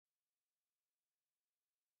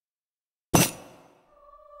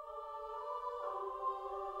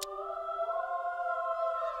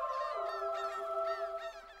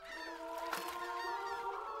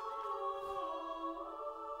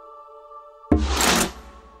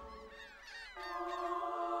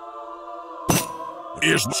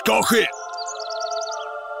Ska ske.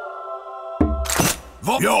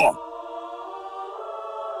 Vad? Ja.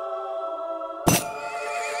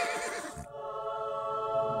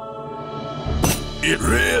 Är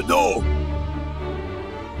redo.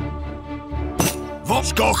 Vad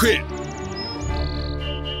ska ske?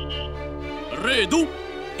 Redo.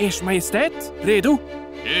 Ers Majestät, redo.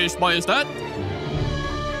 Ers Majestät.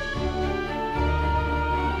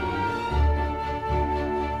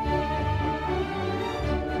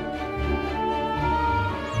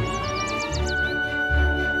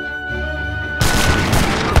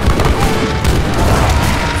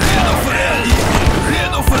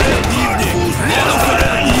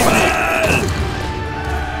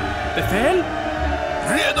 Befäl?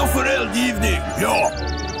 Redo för eldgivning, ja!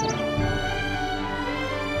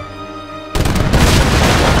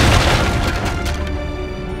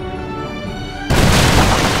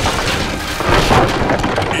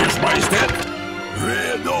 Ers Majestät,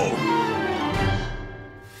 redo!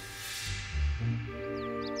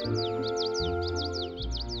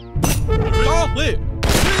 Ja, det!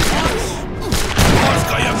 Var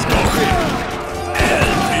ska jag ske?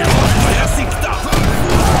 Eld! Var ska jag sikta?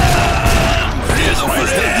 Redo för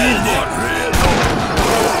eldgivning! Redo!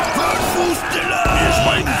 För fosterland! Ers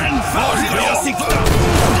Majestät, var ska jag sikta?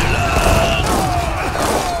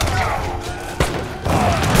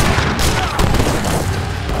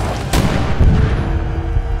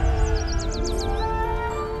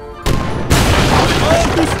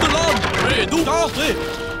 Fosterland! Redo! Ja, det!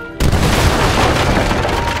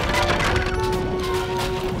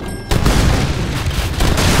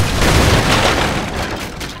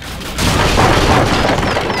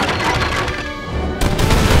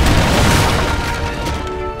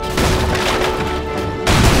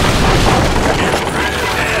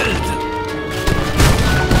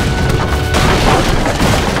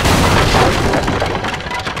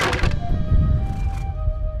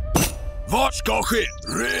 Vad ska ske?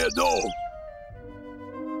 Redo!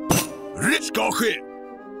 Ska ske!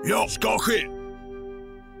 Ja, ska ske!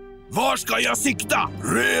 Var ska jag sikta?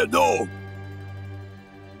 Redo!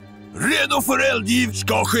 Redo för eldgiv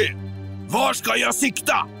ska ske! Var ska jag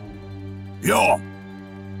sikta? Ja!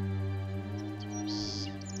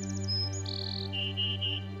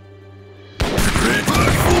 Redo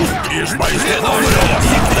för foster! Ers Majestät, var ska jag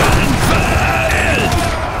sikta? Eld!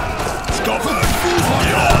 Ska för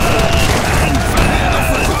foster! Ja!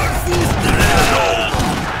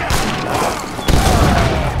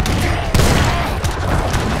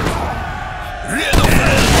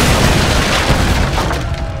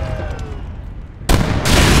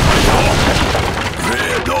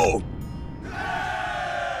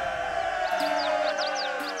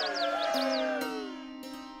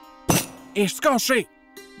 Ska ske.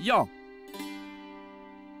 Ja.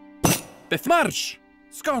 Marsch.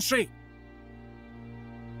 Ska ske.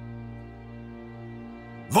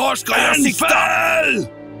 Var ska jag sikta?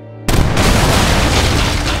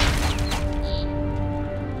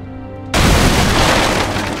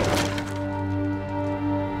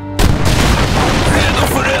 Redo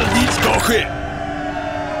för eldgiv ska ske.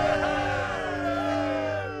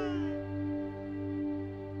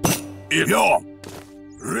 Ja.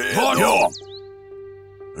 Redo. Ja.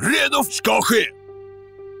 Redo ska ske.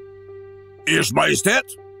 Ers Majestät?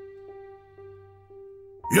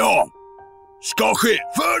 Ja. Ska ske.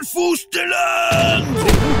 För fosterland!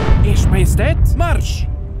 Ers Majestät, marsch!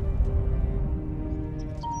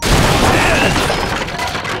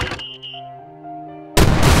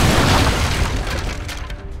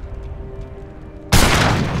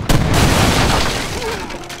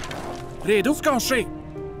 Redo ska ske.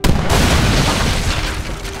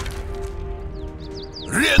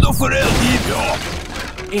 Redo för eldgiv, ja!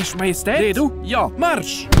 Ers Majestät, redo? Ja,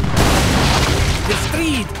 marsch! Till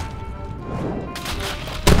strid!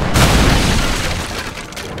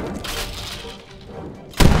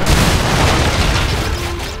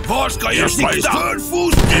 Var ska jag sikta? För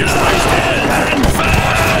fosterland! Ers Majestät!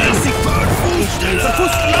 Anfall! Jag siktar för fosterland! För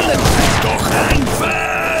fosterlandet! Ska ske!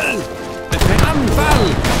 Anfall! Befäl anfall!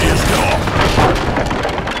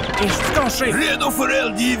 Ers ska ske! Redo för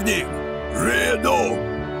eldgivning! Redo!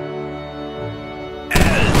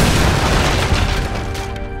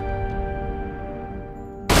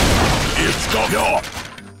 Ska ja!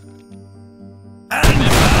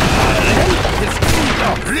 Anfall!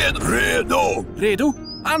 Redo! Redo!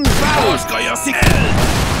 Anfall! Var ska jag sikta?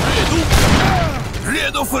 Redo!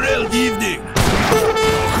 Redo för eldgivning!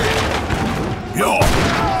 Ja!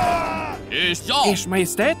 Ers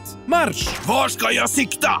Majestät, marsch! Var ska jag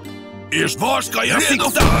sikta? Var ska jag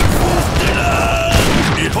sikta?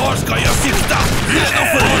 Var ska jag sikta? Redo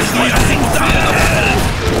för var ska jag sikta?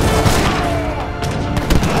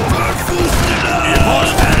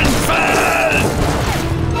 Anfall!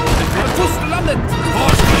 Befäl fosterlandet! Var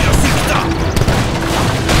ska jag sikta?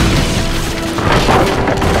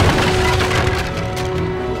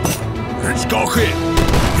 Det ska ske.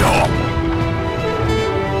 Ja.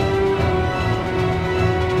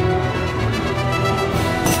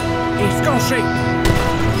 Det ska ske.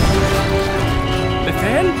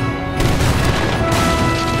 Befäl?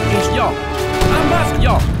 Ja. Anmarsch,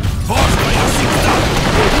 ja. Var ska jag sikta?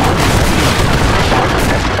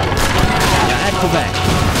 Jag är på väg.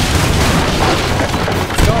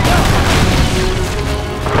 Skada.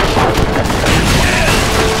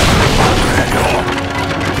 Ja.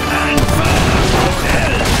 Anfall!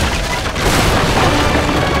 Eld!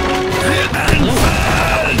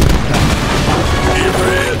 Anfall! Är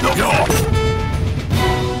redo? Ja.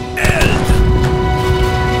 Eld!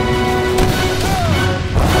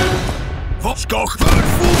 Vad ska ske?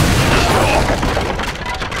 Ja.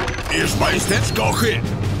 Ers Majestät ska ske.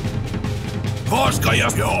 Var ska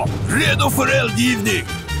jag? Ja. Redo för eldgivning.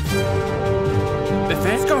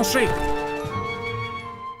 Befäl ska ske.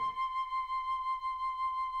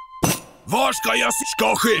 Var ska jag?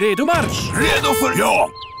 Ska ske. Redo marsch. Redo för... Ja.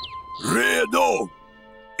 Redo.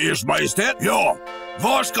 Ers Majestät? Ja.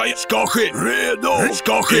 Var ska jag? Ska ske. Redo.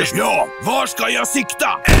 Ska ske. Ja. Var ska jag sikta?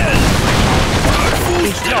 Eld.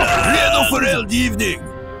 Ja. Redo för eldgivning.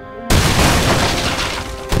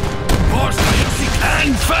 Var ska jag sikta?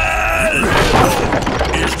 Anfall!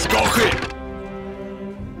 Redo. Ers ska ske.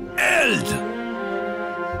 Eld.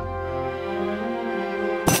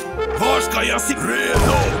 Var ska jag sikta?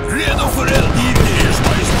 Redo. Redo för eldgivning. Ers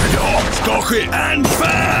Majestät? Ja. Ska ske.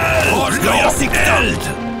 Anfall! Var ska jag sikta? Eld.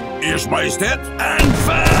 Ers Majestät?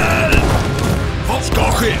 Anfall! Vad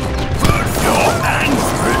ska ske? Ja,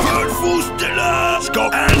 anfall! För fosterland! Ska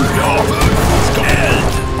anfall! Ska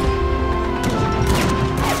eld!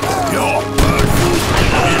 Ja, för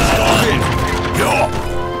fosterland! Ska ske? Ja!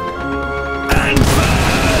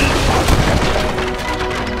 Anfall!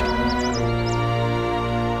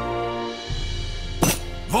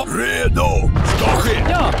 Vad? Redo! Ska ske?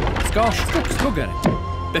 Ja. Ska skogshuggare.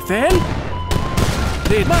 Befäl?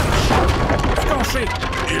 Red marsch. Ska ske.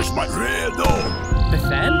 Ers Majestät? Redo!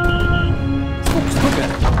 Befäl?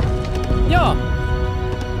 Skogshuggare. Ja.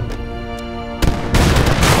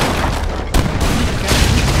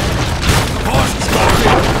 Vad ska ske?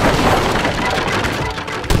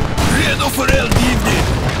 Redo för eldgivning!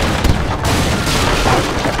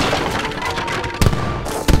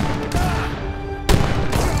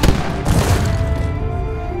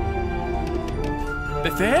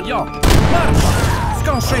 Befäl? Ja. Marsch.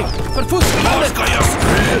 Ska ske. För Var fosterlandet. ska jag?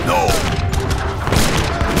 Redo!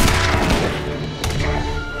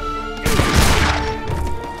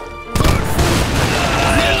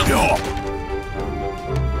 Redo! Ja!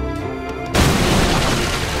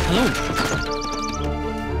 Hallå.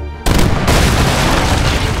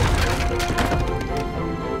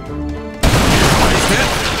 Majestät!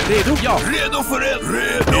 Redo? Ja. Redo för eld!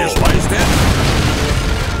 Redo! Ers Majestät!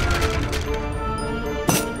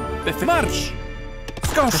 Befäl. Marsch.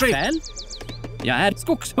 Ska ske. Befäl? Jag är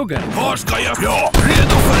skogshuggare. Var ska jag? Ja!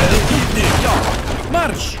 Redo för eldgivning! Ja.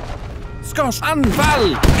 Marsch. Ska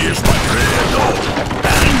anfall. Ers Majestät! Redo!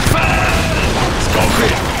 Anfall! Ska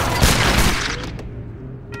ske!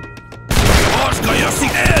 Var ska jag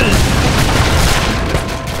sikta? Eld!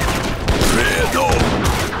 Redo!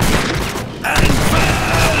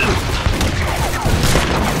 Anfall!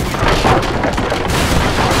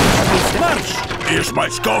 Marsch. Ers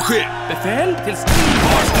Majestät ska ske! Befäl till strid.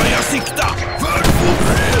 Var ska jag sikta? För fort!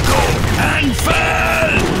 Redo!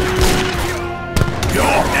 Anfall!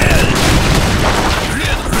 Ja, eld!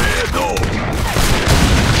 Redo!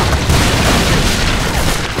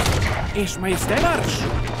 Ers Majestät. Marsch.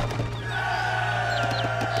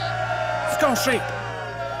 Ska ske.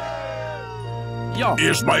 Ja.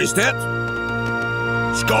 Ers Majestät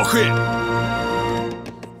ska ske!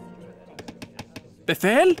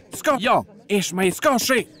 Befäl? Ska... Ja. Ers Majestät. Ska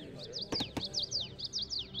ske.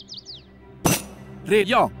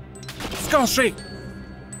 Ja. Ska ske.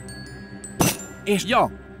 Ja.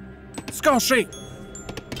 Ska ske.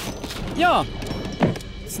 Ja.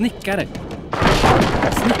 Snickare.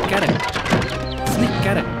 Snickare.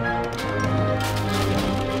 Snickare.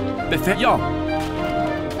 Befäl. Ja.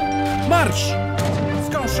 Marsch.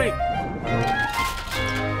 Ska ske.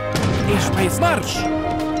 Ers Majestät. Marsch.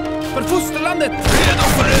 För fosterlandet. Redo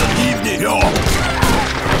för eldgivning! Ja!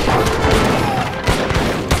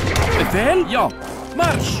 Befäl? Ja.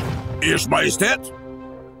 Marsch. Ers Majestät?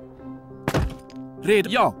 Redo?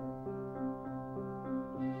 Ja.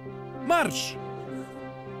 Marsch.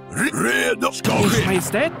 Redo ska Ers ske!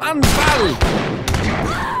 Majestät. Anfall.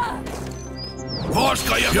 Var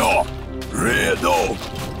ska jag? Ja! Redo!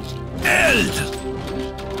 Eld!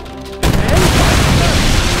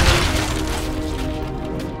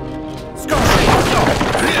 Ska ske, ja.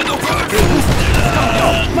 Redo för fosterland!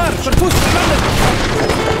 Ja, marsch för fosterlandet!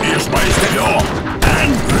 Ers Majestät, ja!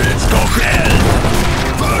 Eld ska ske! Eld!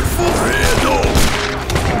 För fosterland! Redo!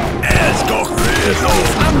 Eld ska ske! Redo!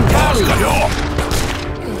 Var ska jag?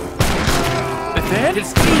 Befäl till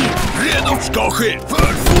strid! Redo ska ske!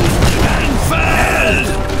 För fosterland! Eld!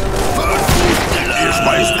 För fosterland! Ers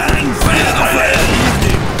Majestät! Redo för eld!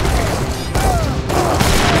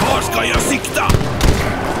 Var ska jag sikta?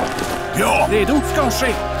 Ja! Redo ska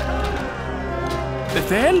ske!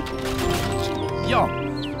 Befäl? Ja.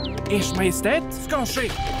 Ers Majestät ska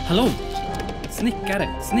ske! Hallå? Snickare,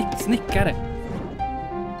 snickare.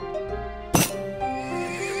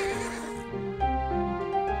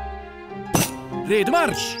 Redo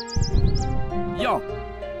marsch! Ja.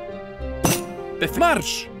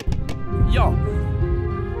 Marsch! Ja.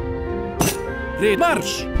 Redo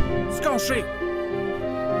marsch! Ska ske!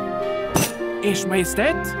 Ers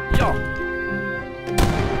Majestät? Ja.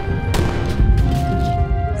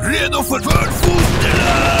 Redo för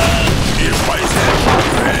fosterland! Ers Majestät!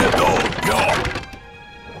 Redo! Ja!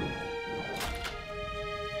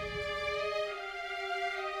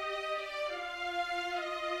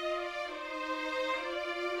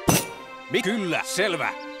 Kyllä, selvä.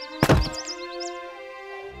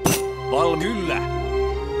 Kyllä.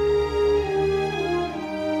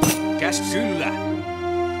 Kyllä.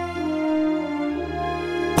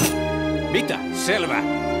 Mitä? Selvä.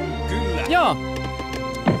 Kyllä. Ja.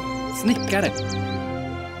 Snickare.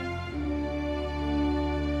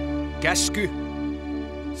 Käsky.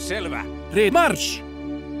 Selvä. Red marsch!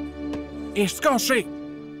 Ers ska ske!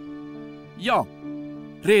 Ja.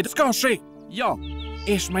 Red ska ske! Ja.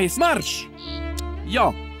 Ers Majestät marsch!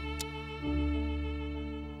 Ja.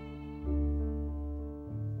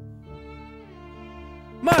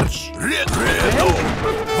 Marsch! Redo!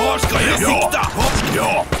 Var ska jag sikta? Var ska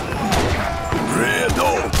jag? Redo!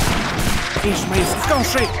 Ers Majestät ska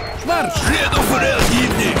ske! Marsch! Redo för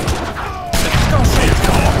eldgivning! Ska ske!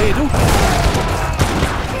 Redo!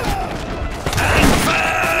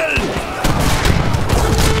 Anfall!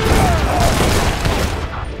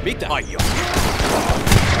 Mitä aion?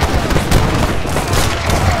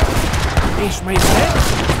 Ers Majestät!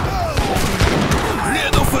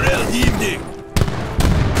 Redo för eldgivning!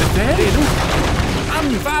 Befäl! Redo!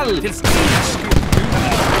 Anfall! Till strid!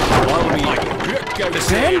 Valmiina. Hyökkäykseen.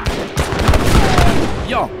 Befäl!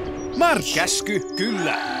 Ja. Marsch! Käsky.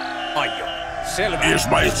 Kyllä. Aion. Selvä. Ers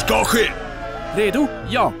Majestät ska ske! Redo?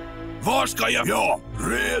 Ja. Var ska jag? Ja!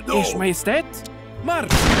 Redo! Ers Majestät?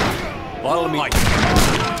 Marsch! Valmiina.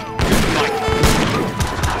 Kyllä.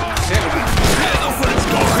 Selvä. Redo för det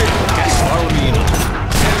ska ske! Käs valmiina.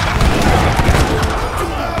 Selvä.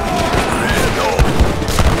 Redo!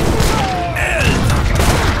 Eld!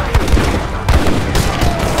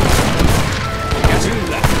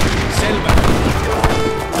 Kyllä. Selvä.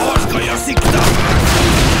 Var ska jag sikta?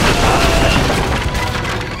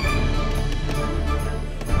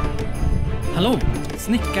 Hallå?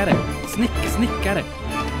 Snickare. Snickare.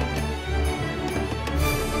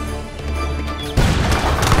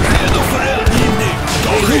 Redo för eldgivning!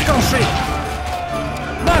 Ska Redo ske! ska ske!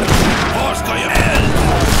 Marsch! Var ska jag? Eld!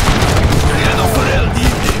 Redo för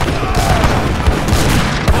eldgivning!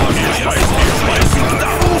 Var ska jag sikta?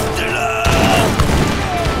 Fosterland!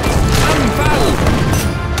 Anfall!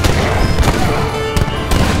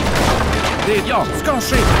 Det ja, ska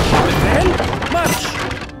ske! Befäl! Marsch!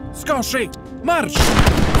 Ska ske! Marsch!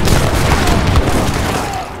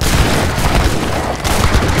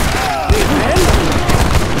 Befäl!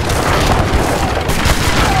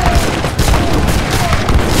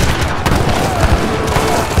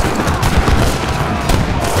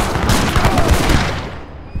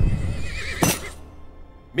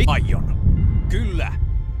 Aion. Kyllä.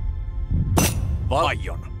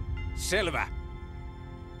 Aion. Selvä.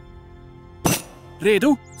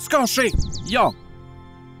 Redo? Ska ske! Ja.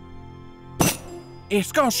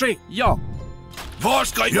 Ska ske! Ja. Var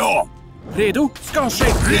ska jag? Ja! Redo? Ska ske!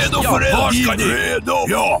 Redo ja. för eldgivning! Redo!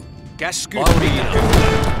 Ja! Käsky. Valmiina.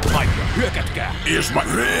 Kyllä. Aion. Hyökätkää. Ers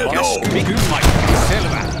Majestät! Redo! Käsky. Kyllä.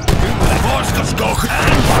 Selvä. Kyllä. Var ska ske?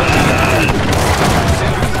 Anfall!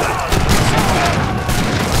 Selvä.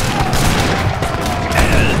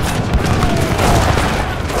 Eld!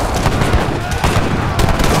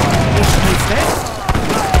 Ers Majestät?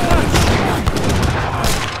 Marsch! Selvä.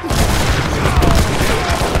 Kyllä.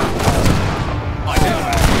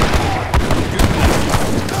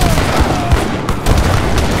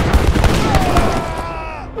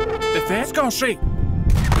 ska ske!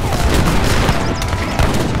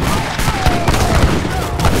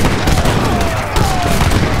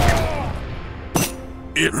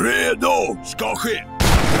 Redo! Ska ske!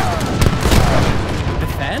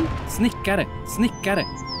 Befäl? Snickare, snickare,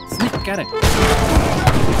 snickare.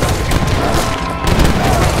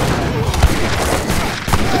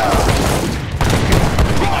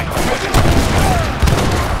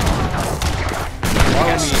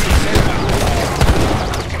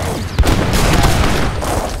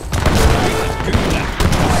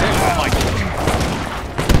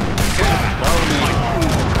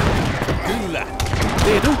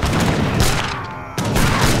 Redo?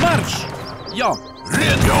 Marsch! Ja!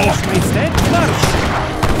 Redo! Majestät, marsch!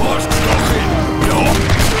 Vad ska ske? Ja!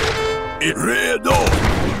 Redo!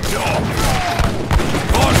 Ja!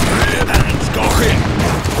 Vad ska ske?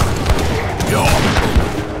 Ja!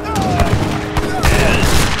 Eld!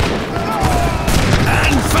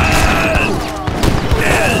 Anfall!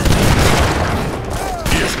 Eld!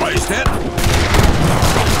 Ers Majestät!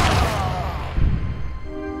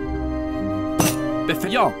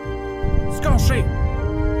 Befäl, ja! Ska ske!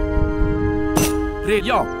 Red,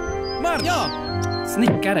 ja! Marsch! Ja!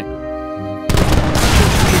 Snickare!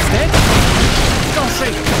 Majestät! Ska ske!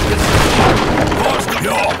 Vad ska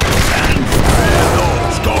jag? Redo!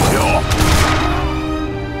 Ska jag?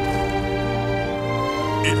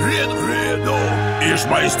 Redo! Ers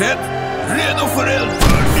Majestät! Redo för eld!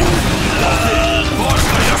 Vad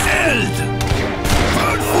ska jag? Eld!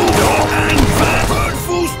 Ja! Anfall! För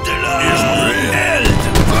fosterland! Eld!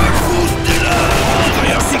 För fosterland! Ska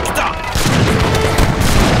jag sikta?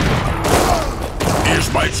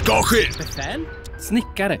 Ers Majestät ska ske! Befäl?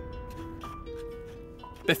 Snickare!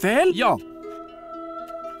 Befäl? Ja!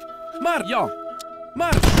 Marsch! Ja!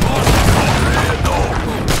 Marsch! Redo!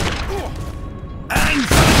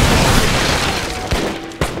 Anfall!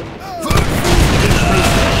 För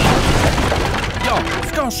fosterland! Ja!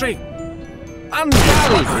 Ska ske!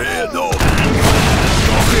 Anfall! Redo!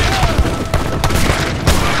 Ska ske!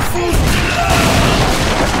 Fosterland!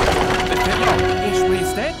 Befäl? Ja! Ers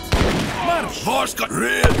Majestät? Marsch! Var ska...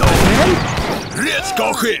 Redo! Befäl? Red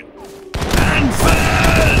ska ske!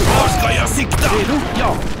 Anfall! Var ska jag sikta? Redo?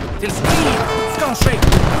 Ja! Till strid! Ska ske!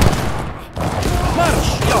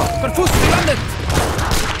 Marsch! Ja! För fosterlandet!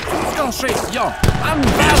 Ska ske! Ja!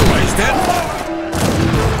 Anfall! Ers Majestät!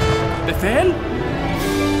 Befäl?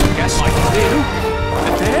 Redo?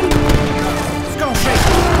 Befäl? Ska ske!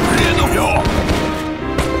 Redo! Ja!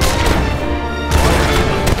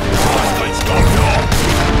 Var ska jag?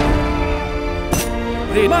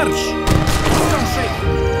 Redo? Marsch! Ska ske!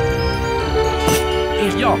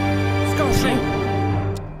 Ja! Ska ske!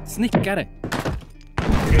 Snickare!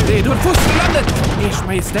 Redo? Fosterlandet! Ers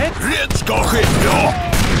Majestät! Red ska ske! Ja!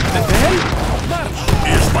 Befäl? Marsch!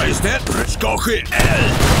 Ers Majestät! Red ska ske!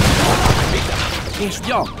 Eld! Ers...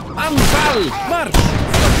 Ja! Anfall! Marsch!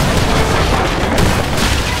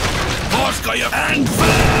 Var ska jag? Anfall!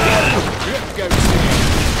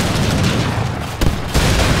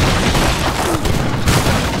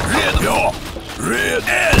 Red! Ja! Red!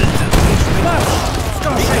 Eld! Marsch! Ska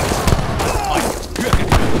ske!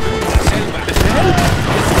 Befäl?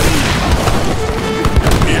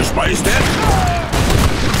 Ers Majestät!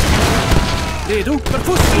 Redo för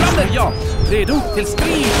fosterlandet? Ja! Redo till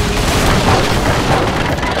strid!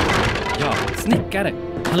 Ja, snickare.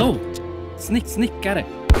 Hallå? Snickare.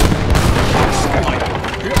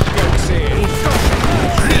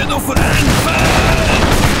 Redo för anfall!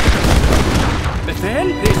 Befäl?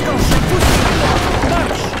 Det ska ske fosterlandet.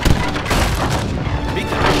 Marsch!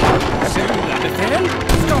 Befäl?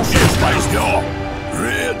 Ska ske. Ers Majestät! Ja!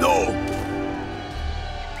 Redo!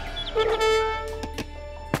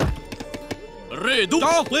 Redo!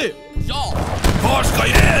 Ja! Ja! Var ska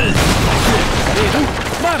jag? Eld! Redo?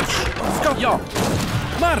 Marsch! Ska... Ja!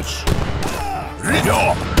 Marsch!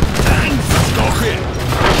 Ja! Anfall ska ske!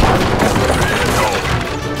 Redo!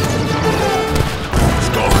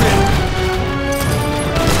 Ska ske!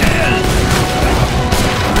 Eld!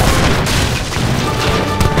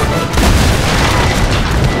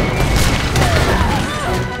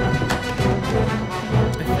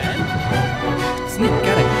 Befäl?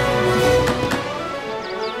 Snickare.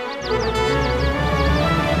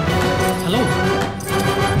 Hallå?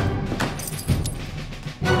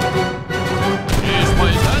 Ers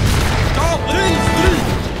Majestät! Ja! Till strid!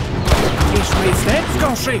 Ers Majestät ska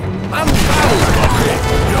ske. Anfall! Ska ske!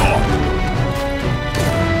 Ja!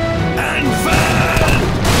 Anfall!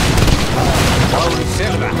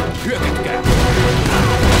 Selvä! Hyökätkää!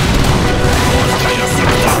 Var ska jag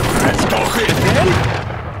sikta? Red ska ske! Befäl?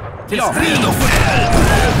 Till... Ja! Redo för eld!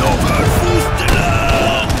 Redo för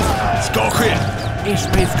fosterland! Ska ske! Ers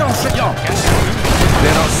Majestät ska ske! Ja!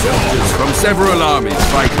 There are soldiers from several armies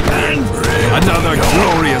fighting. Another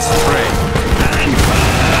glorious fray.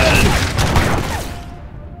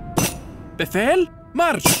 Befäl,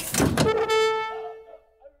 marsch!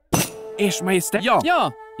 Ers Majestät, ja!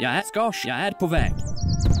 Ja, jag är på väg.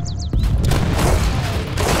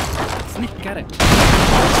 Snickare.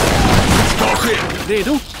 Ska ske!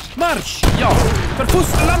 Redo, marsch! Ja! För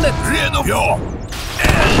fosterlandet! Redo! Ja!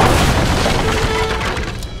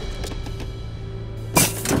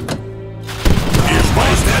 Ers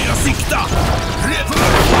Majestät, jag siktar! Redo!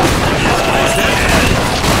 Ers Majestät!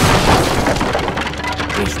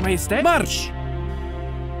 Ers Majestät, marsch!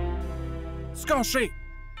 Ska ske!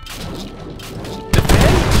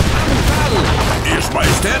 Befäl, anfall! Ers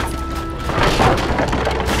Majestät!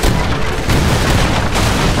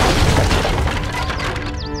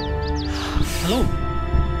 Hallå?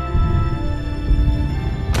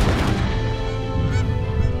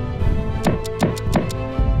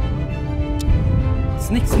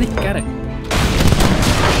 Snickare.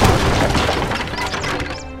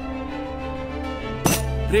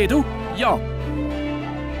 Redo, ja!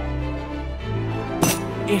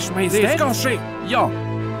 Ers Majestät, ska ske! Ja!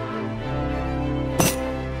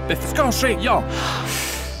 Befäl, ska ske! Ja!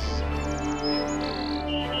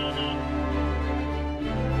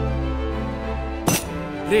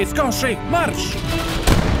 Det ska ske! Marsch!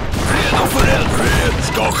 Redo för eld! Red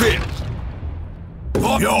ska ske!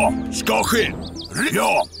 Ja, ska ske!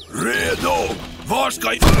 Ja, redo! Var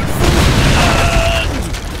ska jag...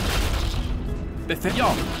 Befäl,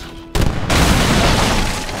 ja!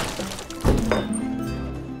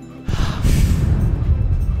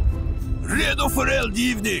 Redo för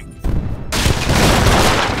eldgivning!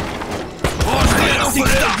 Var ska jag sikta?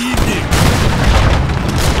 För eldgivning!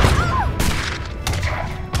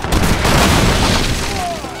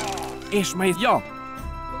 Ers Majestät, ja!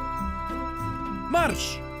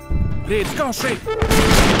 Marsch! Det ska ske!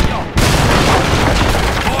 Ja!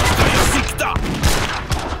 Var ska jag sikta?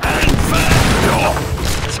 Anfall! Ja,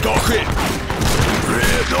 ska ske!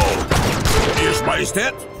 Redo! Ers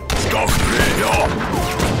Majestät, ska ske! Ja!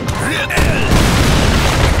 Red eld!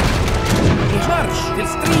 Marsch till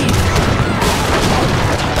strid!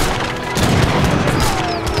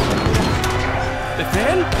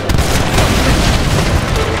 Befäl!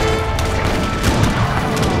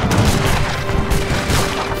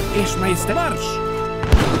 Ers Majestät, marsch!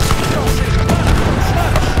 Ska ske!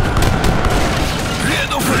 Marsch!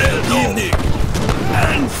 Redo för eldgivning!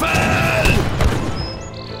 Anfall!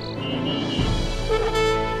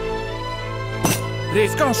 Det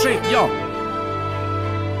ska ske, ja!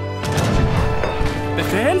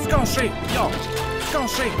 Befäl, ska ske, ja! Ska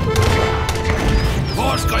ske!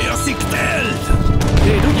 Var ska jag sikta eld?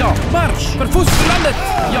 Redo, ja! Marsch! För fosterlandet!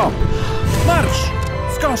 Ja! Marsch!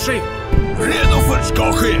 Ska ske! Redo för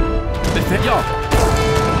ska ske! Befäl, ja!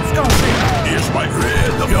 Ska ske! Ers Majestät,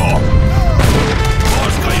 redo! Ja! Var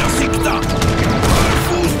ska jag sikta? För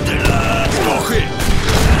fosterland! Ska ske!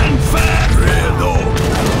 Anfall! Redo!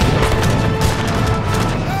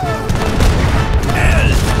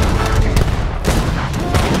 Eld!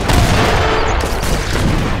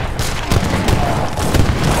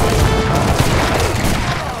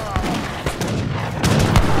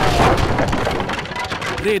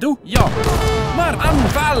 Redo, ja!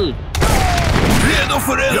 Anfall! Redo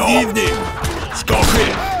för eldgivning! Ska ske!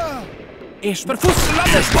 Ers för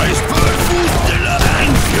fosterlandet! Ers Majestät, för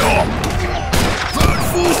fosterland! Ja! För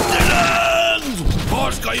fosterland!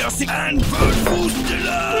 Var ska jag sikta? För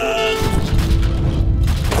fosterland!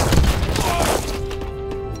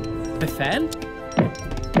 Befäl?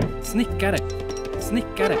 Snickare.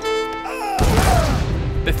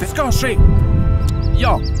 Befäl, ska ske!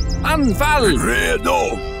 Ja! Anfall!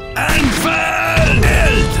 Redo! Anfall!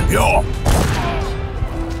 Eld! Ja!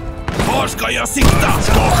 Var ska jag sikta?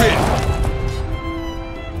 Ska ske!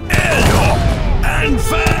 Eld! Ja!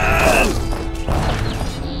 Anfall!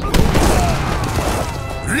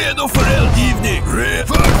 Redo för eldgivning!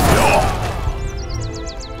 Ja!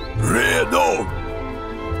 Redo!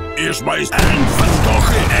 Ers Majestät! Anfall! Ska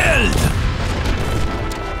ske! Eld!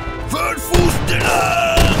 För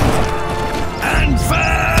fosterland!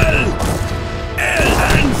 Anfall! Eld!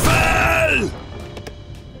 Anfall!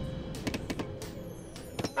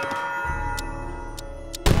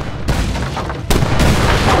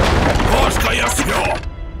 Var ska jag sikta? Ja!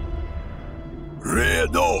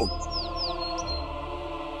 Redo!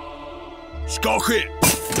 Ska ske!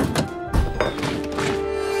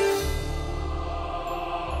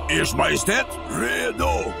 Ers Majestät,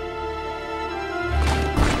 redo!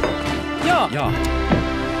 Ja!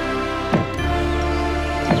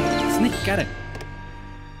 Snickare.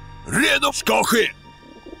 Redo ska ske.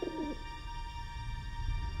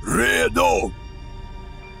 Redo.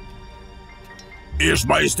 Ers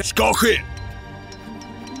Majestät ska ske.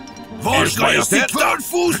 Var ska jag sikta?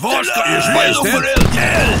 Var ska Ers Majestät?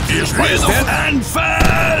 Ers Majestät?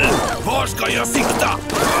 Anfall! Var ska jag sikta?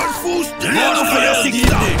 Var ska jag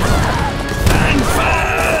sikta?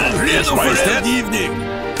 Anfall! Redo för eldgivning!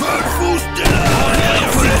 För fosterland! Var ska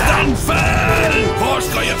jag sikta? Anfall! Var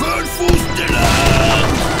ska jag? För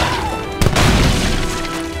fosterland!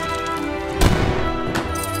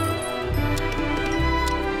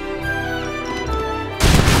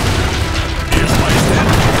 Ers Majestät,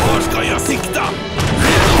 var ska jag sikta?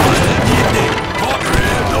 Redo för eldgivning! Var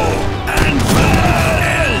redo? Anfall!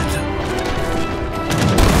 Eld!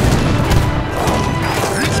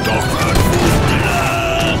 Ska för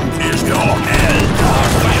fosterland! Ers ja, eld! Var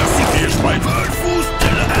ska jag sikta? Ers Majestät, för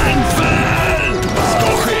fosterland! Anfall! Ska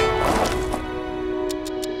ske!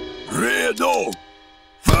 Redo!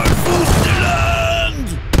 För fosterland!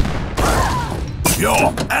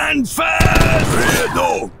 Ja, anfall!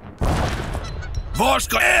 Redo! Var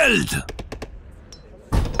ska eld?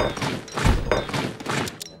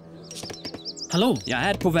 Hallå, jag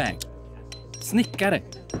är på väg. Snickare.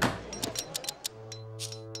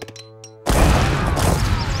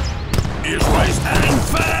 Ers Majestät,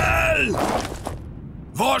 anfall!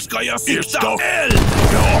 Var ska jag sikta? Eld!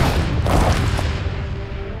 Ja!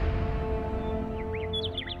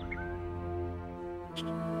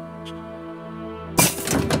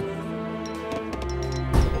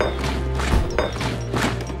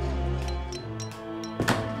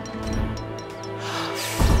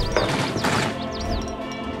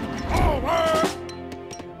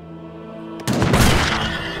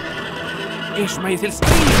 Ers Majestät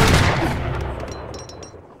strid!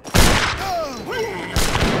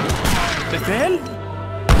 Befäl!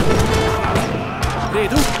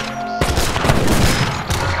 Redo!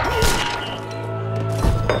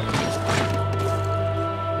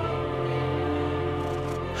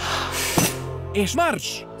 Ers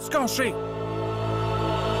marsch ska ske!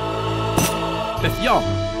 Ja!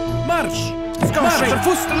 Marsch! Ska ske! För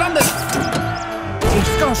fosterlandet! Ers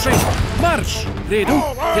ska ske! Marsch! Redo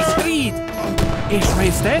till strid! Ers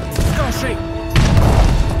Majestät ska ske!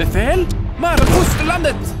 Befäl! Marsch! För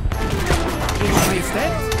fosterlandet! Ers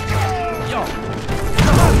Majestät? Ja!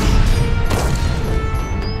 Ska marsch!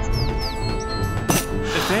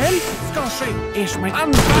 Befäl ska ske! Ers Majestät?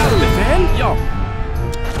 Anfall! Befäl? Ja!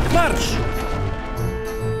 Marsch!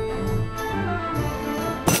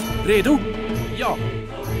 Redo? Ja!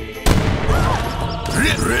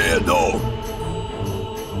 Redo!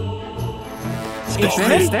 Ers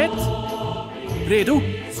Majestät? Redo?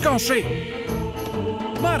 Ska ske!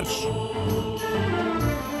 Marsch!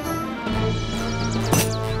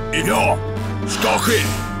 Ja, ska ske!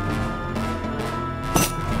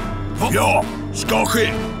 Ja, ska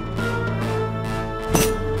ske!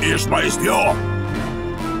 Ers Majestät, ja!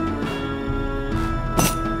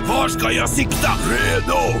 Var ska jag sikta?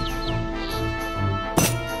 Redo!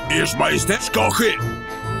 Ers Majestät, ska ske!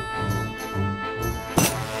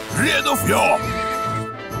 Redo, ja!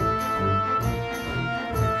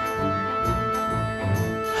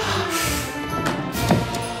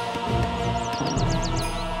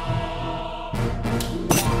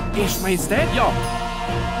 Ers Majestät, ja!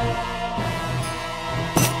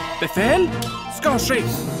 Befäl ska ske!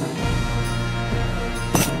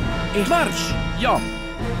 Ers marsch, ja!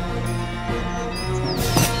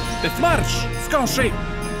 Marsch ska ske!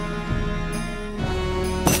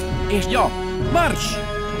 Ers ja! Marsch!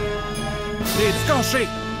 Det ska ske!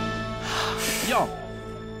 Ja!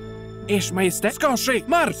 Ers Majestät ska ske!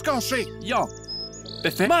 Marsch ska ske! Ja!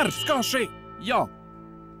 Befäl! Marsch ska ske! Ja!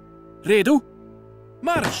 Redo?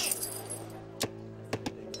 Marsch!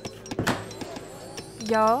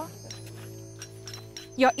 Ja.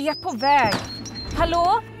 Jag är på väg.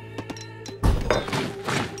 Hallå?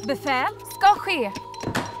 Befäl ska ske.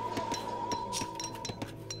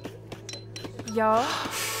 Ja.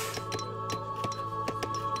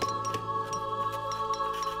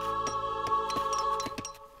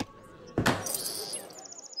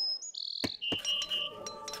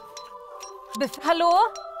 Hallå?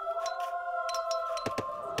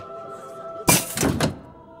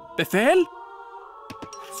 Befäl?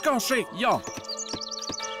 Ska ske, ja.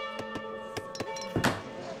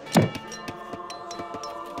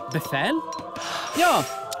 Befäl? Ja.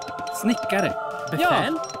 Snickare.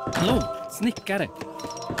 Befäl? Hallå, snickare.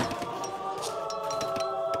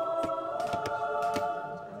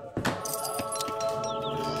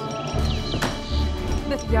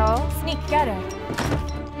 Ja, snickare.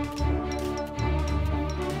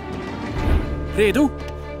 Redo?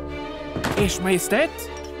 Ers Majestät?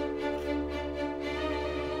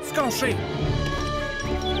 Ska ske.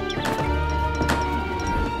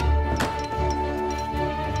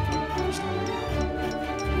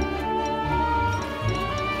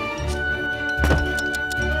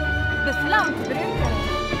 Lantbrukare.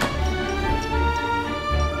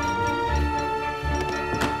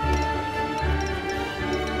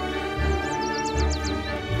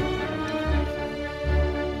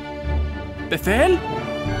 Befäl?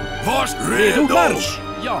 Vars Redo redo! marsch!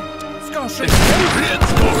 Ja, ska ske. Red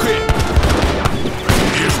ska ske!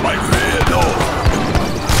 Ers Majestät redo!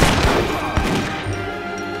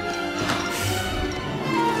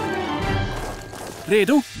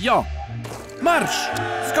 Redo? Ja. Marsch!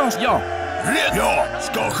 Ska ja. Red ja!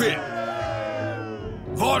 Ska ske!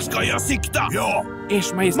 Var ska jag sikta? Ja!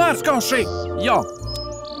 Ers Majestät. Marsch! Ska ske. Ja.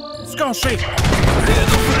 Ska ske.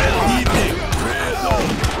 Redo för eldgivning! Redo!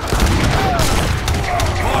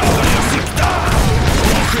 Var ska jag sikta?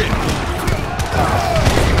 Ska ske!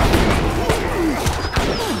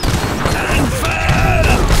 Anfall!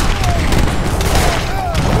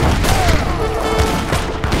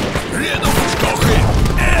 Redo! Ska ske!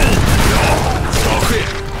 Eld! Ja! Ska ske!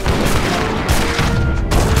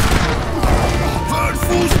 För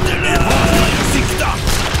fosterland! Var ska jag sikta?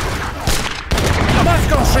 Ja, marsch!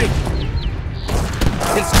 Ska ske.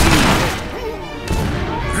 Till strid.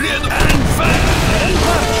 Redo! Anfall!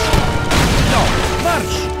 Marsch! Ja,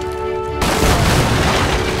 marsch!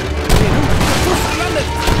 Redo? Fosterlandet!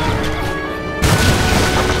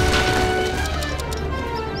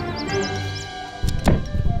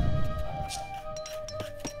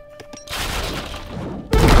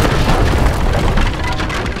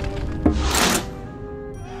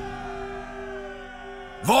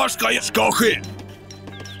 Var ska jag? Ska ske!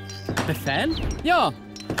 Befäl? Ja.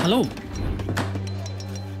 Hallå?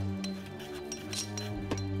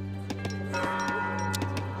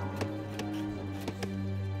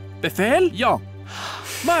 Befäl? Ja.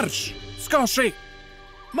 Marsch! Ska ske.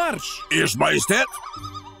 Marsch! Ers Majestät?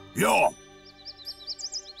 Ja!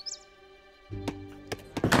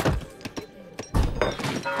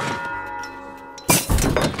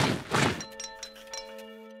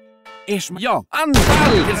 Ers ja.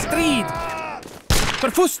 Anfall! Till strid! För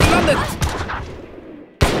fosterlandet!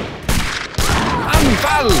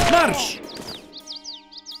 Anfall! Marsch!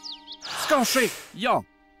 Ska ske. Ja.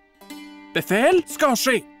 Befäl? Ska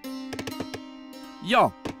ske.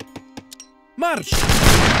 Ja. Marsch!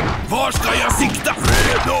 Var ska jag sikta?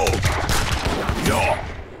 Redo! Ja!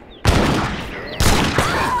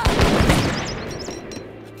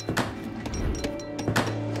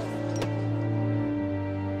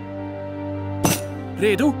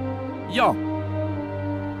 Redo? Ja.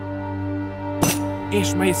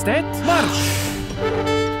 Ers Majestät, marsch!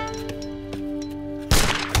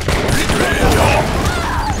 Redo!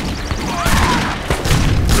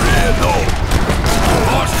 Redo!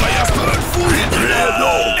 Var ska jag förfota?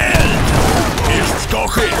 Redo! Eld! Ers ska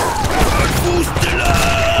ske!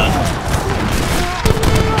 Förfosterland!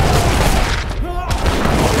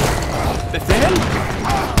 Befäl?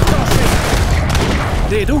 Ska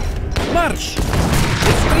ske. Redo? Marsch!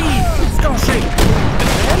 Till strid! Ska ske.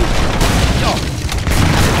 Befäl? Ja.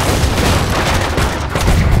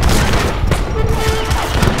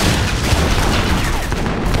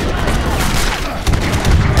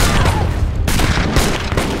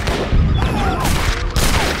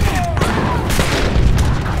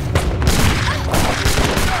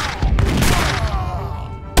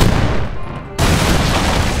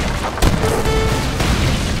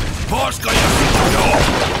 Var ska jag sikta? Ja!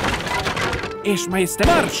 Ers Majestät,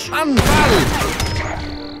 marsch! Anfall!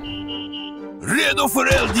 Redo för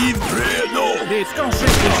eldgiv! Redo! Det ska ske,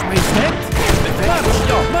 Ers Majestät. Befäl? Marsch!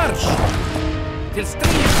 Ja, marsch! Till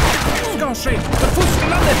strid! Ska ske. För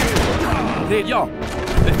fosterlandet! Det ja.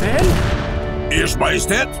 Befäl? Ers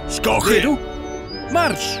Majestät ska ske! Redo?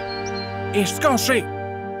 Marsch! Ers ska ske.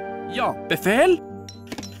 Ja. Befäl?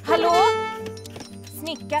 Hallå?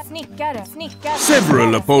 Snickare.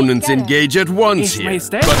 Several opponents engage at once Ers here,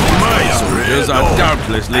 Majestät? but my soldiers are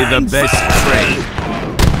doubtlessly the best trained.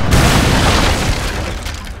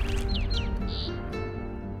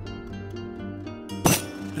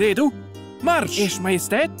 Redo? Marsch! Ers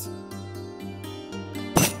Majestät?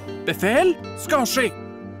 Befäl? Ska ske.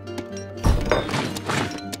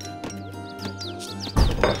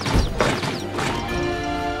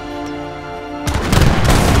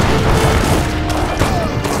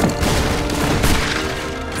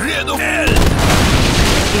 Redo! Eld!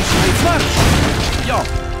 Ers Majestät, marsch! Ja.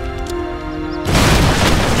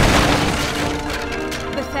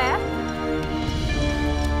 Befäl?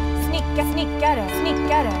 Snickare.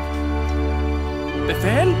 Snickare.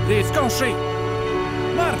 Befäl, det ska ske.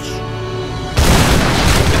 Marsch!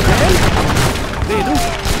 Befäl, redo.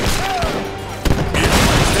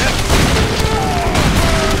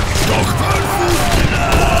 Stock för fosterna!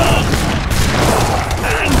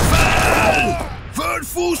 Anfall! För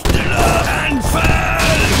fosterna!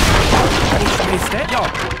 Anfall! Majestät, ja.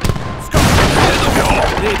 Ska Redo! Ja!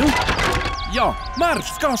 redo. Ja,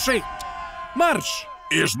 marsch ska ske. Marsch!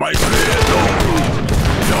 Ers Majestät redo!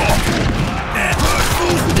 Ja! För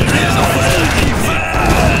fosterna! Redo för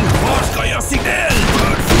eldgivning! Var ska jag sikta eld?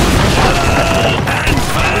 För fosterna!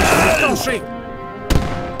 Anfall! Ska ske.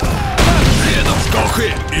 Redo ska ske!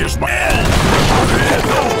 Ers Majestät!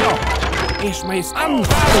 Redo! Ja. Ers Majestät. Var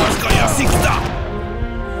ska jag sikta?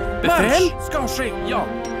 Befäl ska ske. Ja.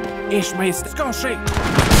 Ers Majestät ska ske.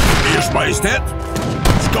 Ers Majestät!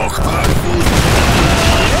 Stock för fosterna!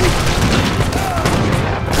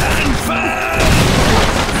 Anfall!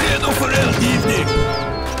 Redo för eldgivning!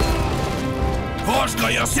 Var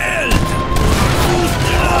ska jag se eld?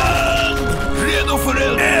 Fosterland! Redo för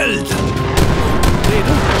eld! Eld!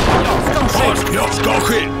 Redo. Ja, ska Var ske. ska jag ska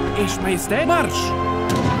ske? Ers Majestät. Marsch!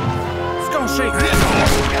 Ska ske. Redo!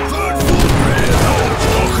 För fosterland! Redo!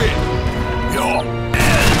 Ska ske? Ja!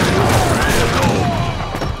 Eld! Redo!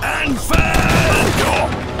 Anfall! Ja!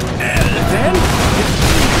 Eld! Befäl.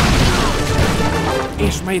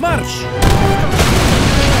 Ers Majestät. Marsch!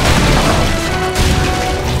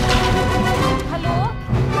 Hallå?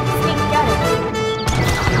 Snickare.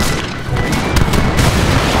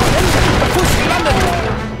 Fosterlandet!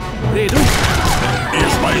 Redo.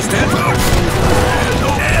 Ers Majestät! För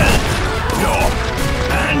redo! Eld! Ja!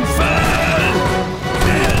 Anfall!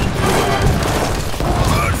 Eld!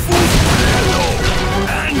 För fosterland! Redo!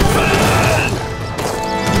 Anfall!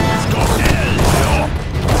 Ska eld! Ja!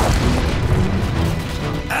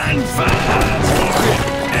 Anfall! Ska ske!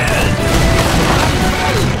 Eld!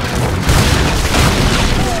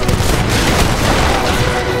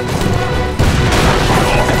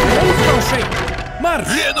 Ska ske. Marsch!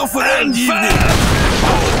 Redo för eldgivning!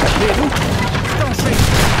 Redo. Ska ske.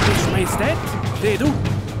 Ers Majestät. Redo.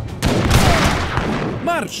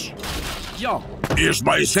 Marsch! Ja. Ers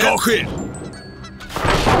Majestät! Ska ske!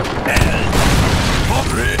 Eld! Vad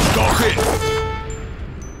ska ske?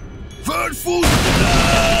 För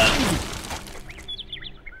fosterland!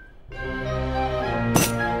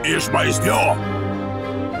 Ers Majestät! Ja!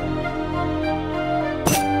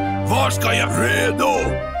 Var ska jag? Redo!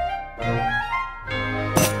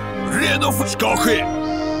 Redo för ska ske!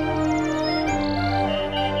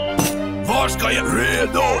 Var ska jag?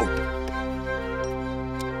 Redo!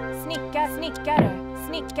 Snickare.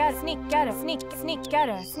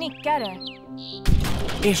 Snickare.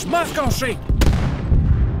 Ers Majestät ska ske.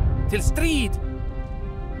 Till strid.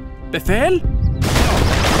 Befäl.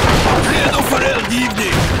 Redo för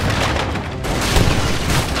eldgivning!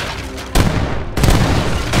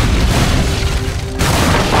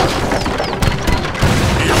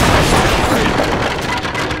 Ers Majestät ske!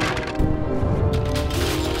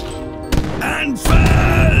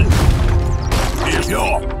 Anfall! Ers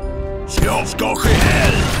ja! Ja, ska ske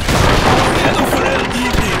eld! Redo för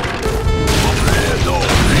eldgivning! Redo!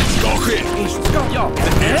 Ska ske! Ers ska. Ja. Ers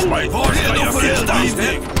Befäl. Majestät! Var ska jag för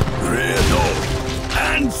eldgivning? Redo!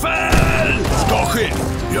 Anfall! Ska ske!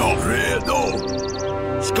 Ja, redo!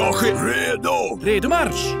 Ska ske! Redo! Redo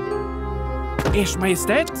marsch! Ers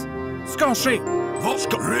Majestät. Ska ske. Vad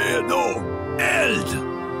ska... Redo! Eld!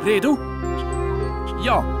 Redo.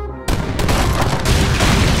 Ja.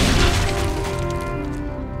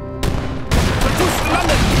 För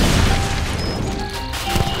fosterlandet!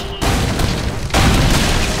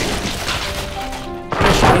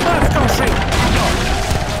 Ers Majestät ska ske. Ja.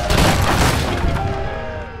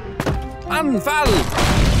 Anfall!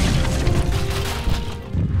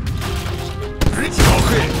 Ska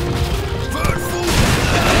ske! För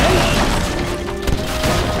fosterland!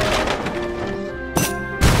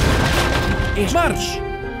 Ers marsch!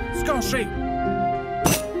 Ska ske.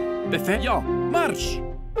 Befäl. Ja. Marsch!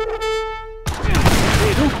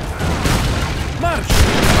 Redo. Marsch!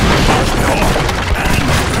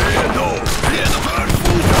 Redo! Redo för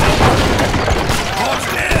fosterland! Var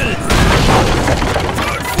ska eld?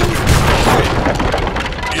 För fosterland!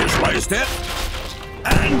 Ers Majestät!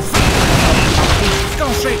 Anfall! Ska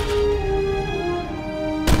ske.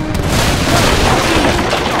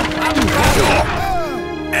 Ja!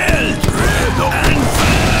 Eld! Redo!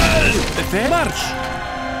 Anfall! Befäl. Marsch!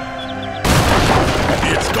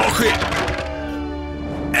 Det ska ske!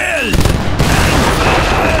 Eld!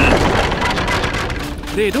 Anfall!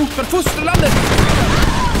 Redo för fosterlandet!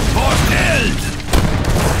 Var eld!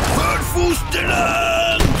 För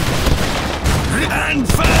fosterland!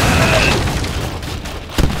 Anfall!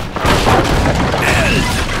 Eld!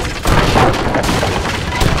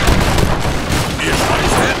 Ers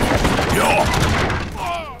Majestät? Ja!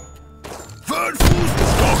 För foster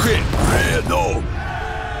ska ske! Redo!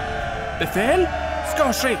 Befäl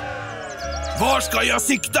ska ske. Var ska jag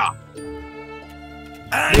sikta?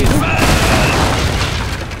 Anfall!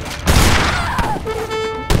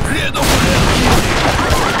 Redo för eldgivning!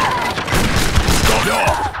 Ska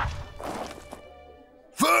jag?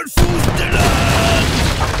 För fosterland!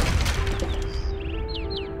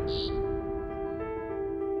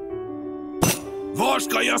 Var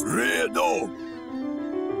ska jag? Redo!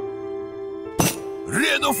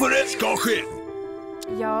 Redo för eld ska ske!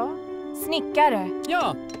 Ja. Snickare.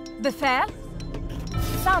 Ja. Befäl.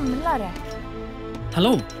 Samlare.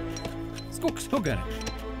 Hallå? Skogshuggare.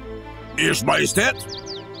 Ers Majestät?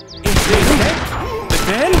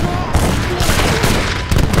 Befäl.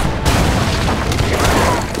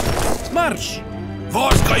 Marsch!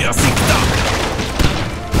 Var ska jag sikta?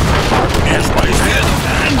 Ers Majestät?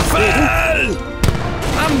 Anfall!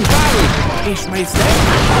 Anfall! Ers Majestät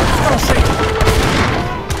ska ske.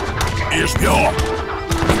 Ers ja!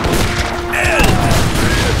 Eld!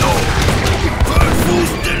 Redo! För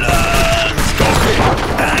fosterland! Ska ske!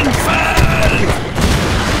 Anfall!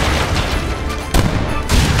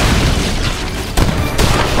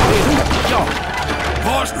 Redo? Ja.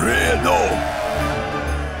 Var redo!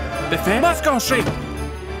 Befäl ska ske.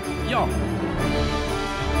 Ja.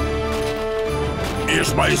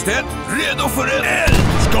 Ers Majestät? Redo för eld!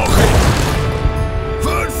 Ska ske!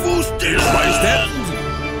 För fosterland! Ers Majestät?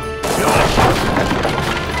 Ja!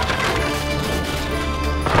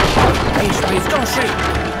 Ers Majestät ska ske.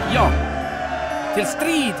 Ja. Till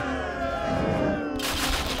strid.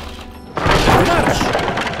 Marsch!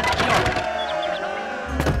 Ja.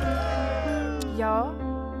 Ja.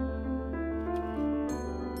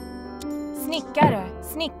 Snickare.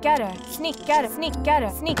 Snickare. Snickare.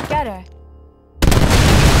 Snickare. Snickare.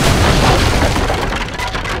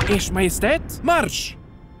 Ers Majestät, marsch!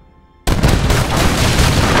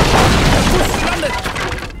 Fosterlandet!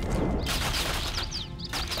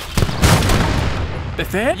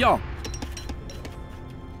 Befäl? Ja.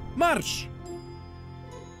 Marsch!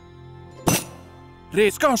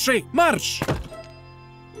 Red ska ske, marsch!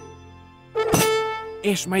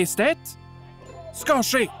 Ers Majestät ska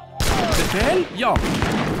ske. Befäl? Ja.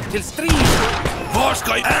 Till strid! Var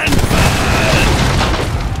ska jag? Anfall!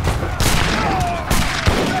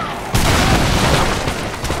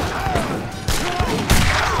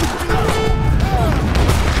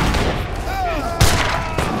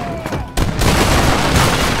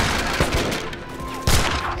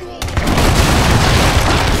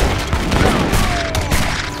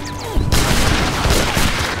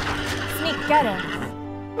 Snickare.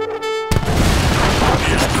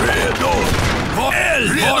 Redo!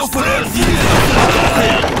 Eld! Redo för eld!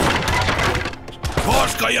 Var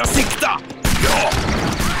ska jag sikta? Ja!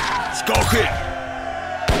 Ska ske!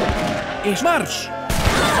 Ers marsch!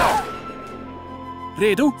 Ja.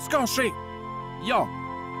 Redo? Ska ske. Ja.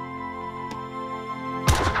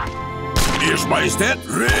 Ers Majestät?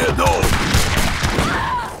 Redo!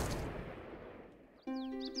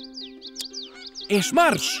 Ers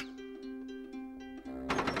marsch!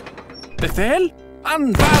 Befäl?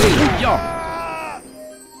 Anfall! Ja.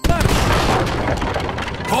 Marsch!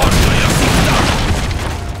 Var ska jag sikta?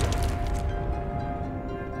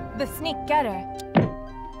 Snickare.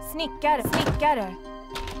 Snickare. Snickare.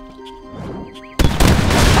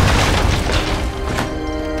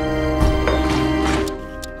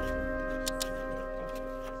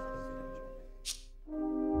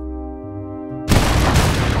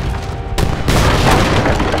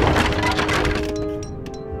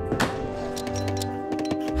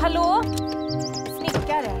 Hallå?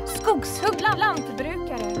 Snickare. Skogshuggla.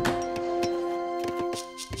 Lantbrukare.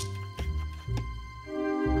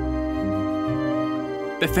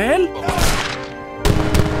 Befäl?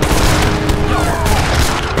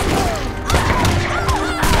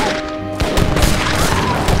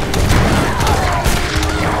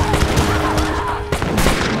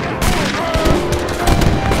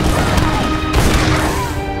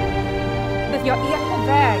 Jag är på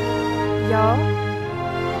väg. Ja.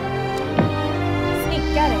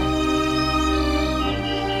 Snickare.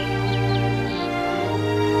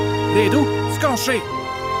 Redo? Ska ske.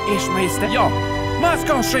 Ers Majestät? Ja. Marsch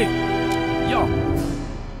ska ske. Ja.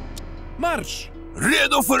 Marsch!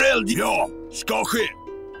 Redo för eld! Ja! Ska ske!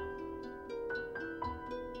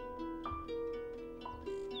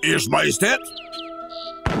 Ers Majestät?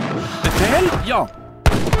 Befäl? Ja.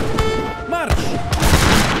 Marsch!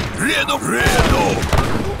 Redo! Redo!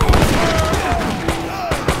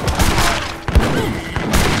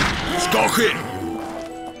 Ska ske!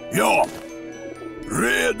 Ja!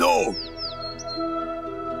 Redo!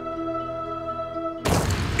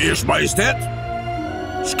 Ers Majestät!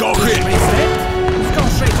 Ska ske! Ska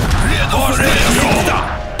ske! Redo för eld! Sikta!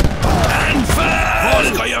 Anfall! Var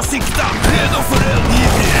ska jag sikta? Redo för eld!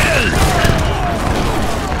 Eld!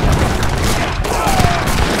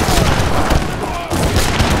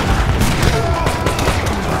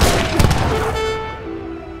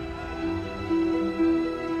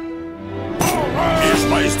 Ers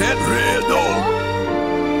Majestät, redo!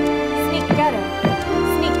 Snickare.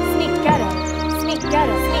 Snickare.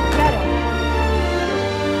 Snickare.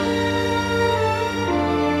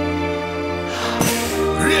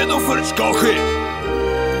 Redo för ska ske!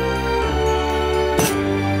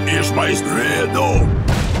 Ers Majestät, redo!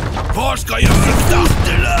 Var ska jag sikta?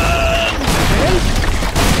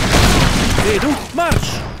 Redo,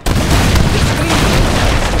 marsch!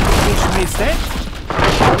 Ers Majestät!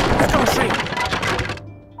 Ska ske!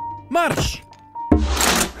 Marsch!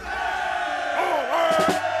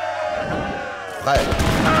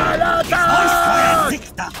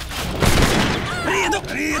 Sikta!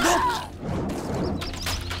 Redo!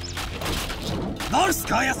 Var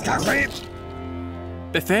ska jag ska ske?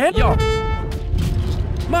 Befäl? Ja.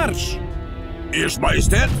 Marsch! Ers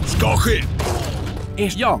Majestät, ska ske!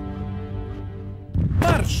 Ja.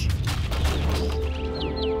 Marsch!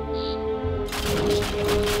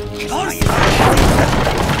 Var ska jag sikta?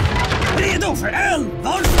 Redo för eld!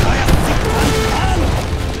 Var ska jag sikta?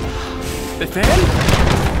 Befäl?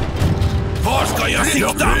 Var ska jag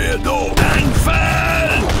sikta? Redo!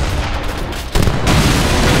 Anfall!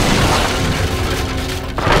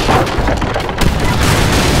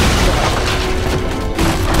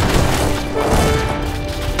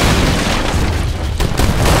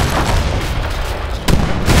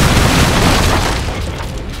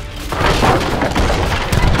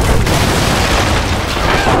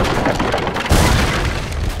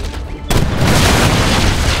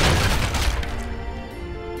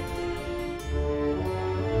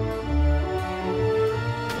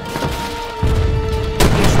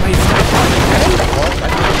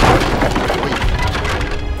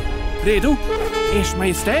 Redo? Ers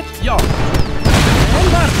Majestät? Ja.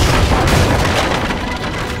 Marsch!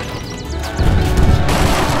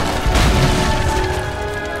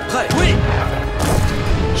 Prêt? Oui!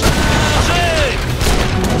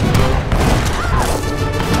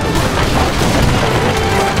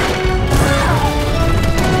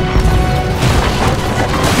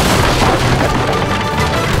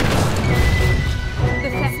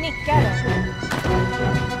 Befäl snickare.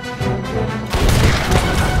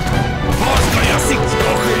 Var ska jag sikta?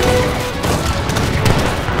 Ska ske!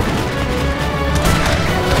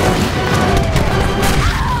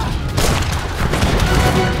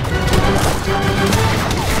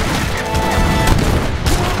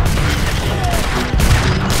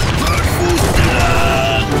 För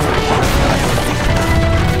fosterland!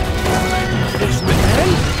 Ers befäl?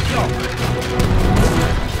 Ja.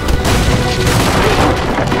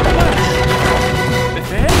 Marsch!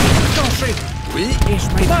 Befäl? Ska ske! Oui. Ers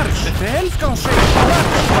Majestät? Marsch! Befäl? Ska ske!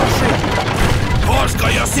 Marsch! Ska ske! Var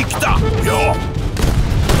ska jag sikta? Ja!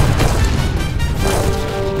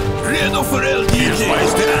 Redo för eld! Ers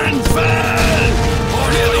Majestät, anfall!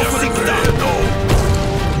 Var ska jag sikta? Redo!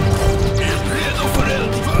 Redo för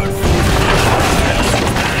eld! För fosterland!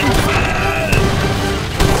 Anfall!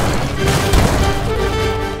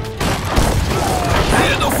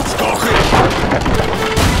 Redo för ska ske!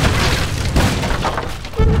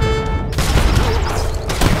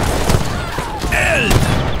 Eld!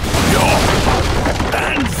 Ja!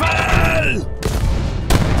 Anfall!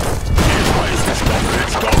 Ers Majestät,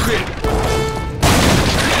 ska ske!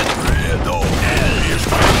 Redo! Eld! Ers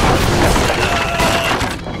Majestät!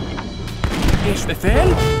 Ers befäl?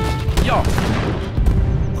 Ja.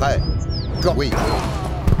 Prêt. Oui.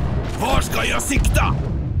 Var ska jag sikta?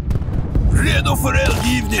 Redo för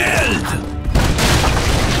eldgivning! Eld!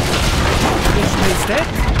 Ers Majestät?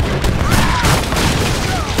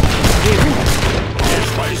 Redo?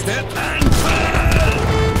 Ers Majestät, anfall!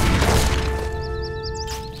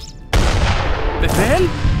 Befäl?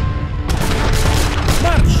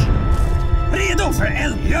 Marsch! Redo för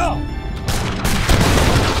eld, ja!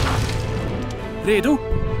 Redo?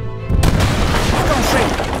 Ska ske!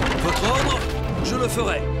 Votre ordre, je le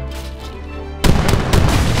ferai.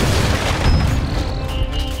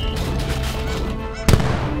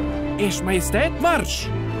 Ers Majestät, marsch!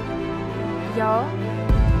 Ja.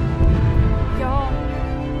 Ja.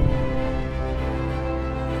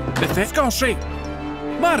 Befäl ska ske!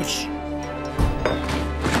 Marsch!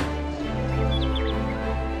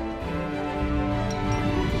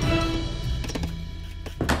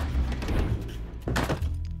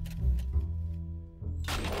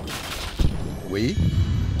 Oui.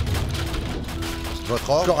 Votre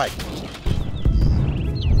ordre? Correct.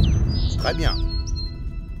 Très bien.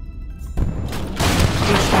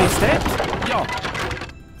 Ers Majestät? Ja.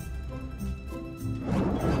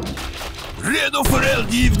 Redo för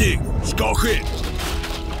eldgivning! Ska ske!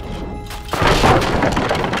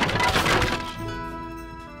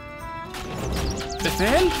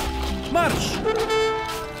 Befäl? Marsch!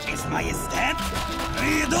 Ers Majestät,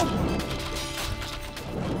 redo!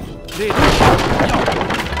 Redo? Ja.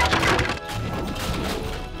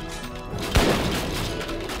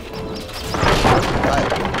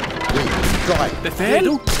 Prêt. Oui. Correct. Befäl?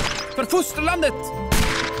 Redo? För fosterlandet!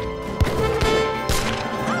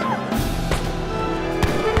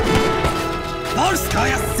 Var ska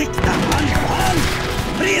jag sikta? Anfall!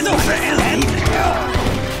 Redo för eldgivning!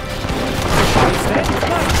 Majestät,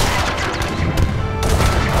 marsch!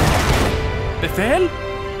 Befäl?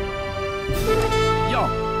 Ja.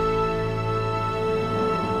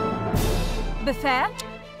 Befäl?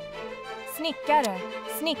 Snickare,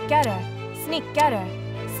 snickare, snickare,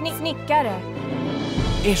 snickare.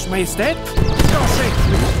 Ers Majestät? Ska ske!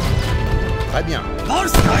 Très bien. Var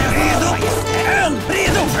ska jag redo? Eld!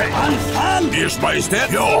 Redo för anfall! Ers Majestät?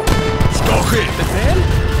 Ja! Ska ske! Befäl?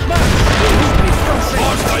 Marsch! Redo, ska ske!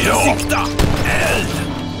 Var ska jag sikta? Eld!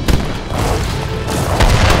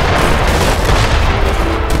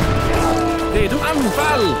 Redo,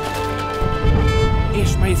 anfall!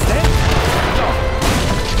 Ers Majestät? Ja.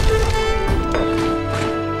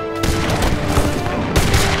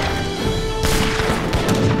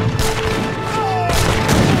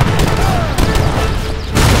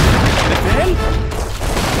 Befäl?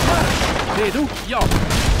 Marsch! Redo? Ja.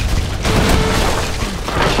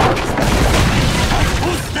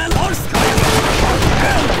 Foster, var ska jag?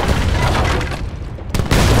 Eld!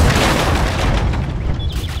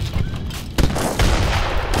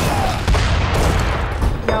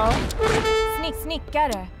 Ja.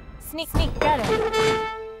 Snickare, snickare.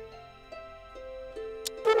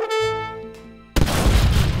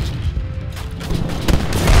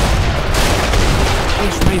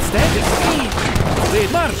 Ers Majestät?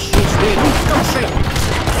 Red marsch! Redo, ska ske!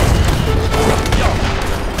 Ja.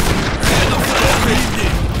 Redo för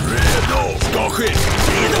eldgivning! Redo! Ska ske!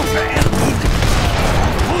 Redo för eldgivning!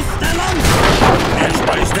 Fosterland! Ers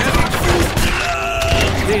Majestät!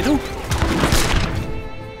 Fosterland! Redo?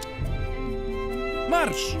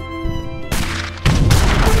 Marsch!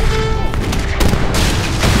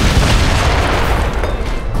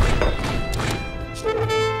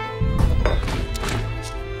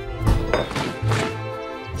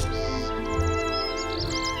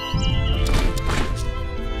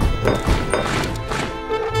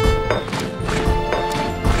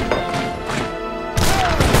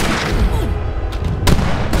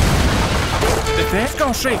 Befäl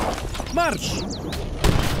ska ske! Marsch!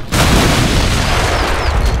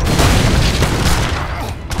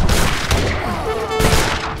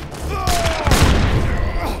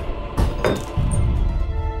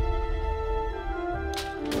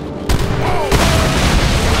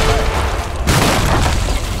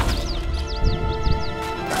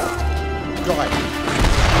 Correct.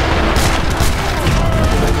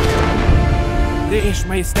 Det är Ers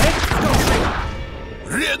Majestät ska ske!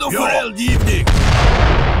 Redo för eldgivning!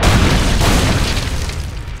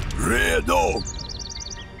 Redo!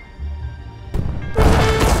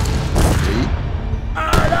 Oui.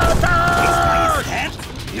 Majestät!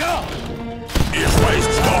 Ja! Ers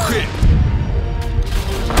Majestät ska ske!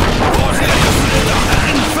 Var ska jag förrätta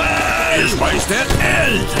anfall? Ers Majestät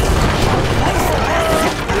eld!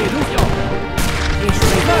 Redo? Ja. Ers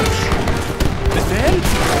Majestät marsch! Befäl?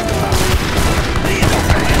 Redo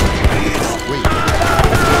för eld! Redo! Oui.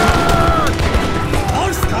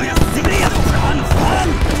 Var ska jag sikta? Redo för anfall!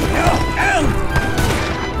 Ja! Eld!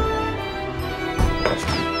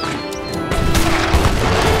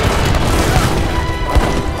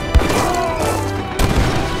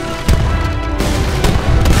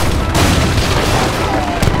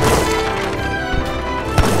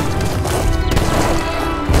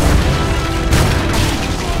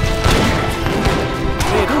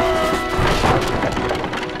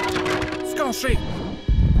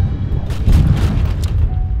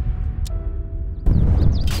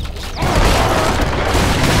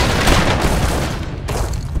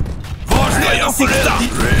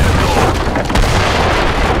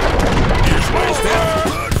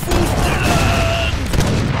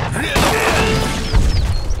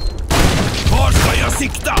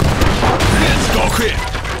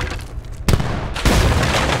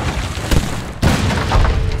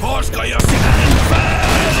 ska jag sikta?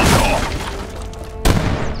 Anfall! Ja!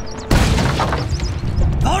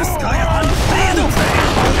 Var ska jag anfall?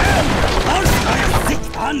 Var ska jag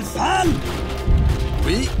sikta anfall?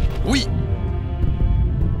 Oui, oui.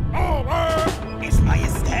 Ers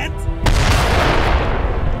Majestät?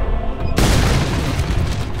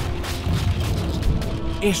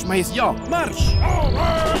 Ers Majestät. Ja, marsch!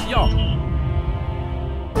 Ja.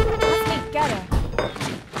 Snickare.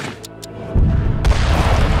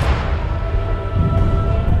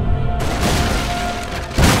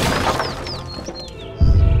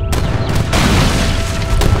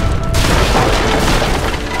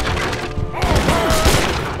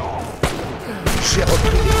 J'ai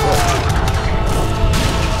repris les forces.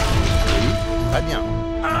 Oui, très bien.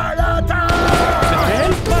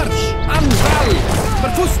 Befäl, marsch! Anfall! För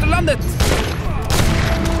fosterlandet!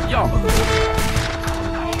 Ja.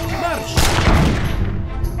 Marsch!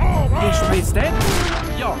 Ers Majestät?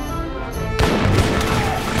 Ja.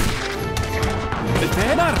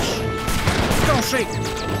 Befäl, marsch! Ska ske!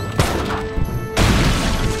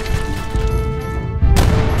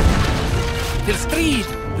 Till strid!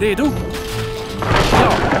 Redo?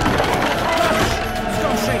 Ja. Marsch! Ska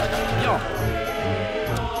ske! Ja.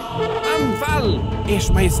 Anfall! Ers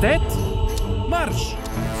Majestät? Marsch!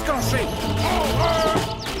 Ska ske!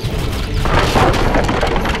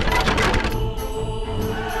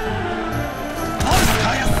 Var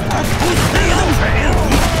ska jag sikta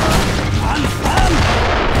anfall?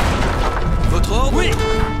 Votre ordre? Oui.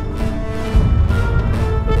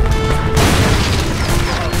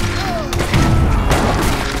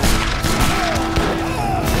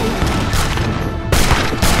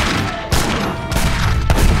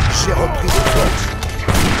 J'ai repris les forces.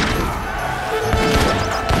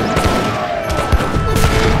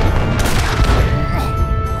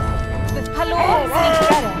 Hallå,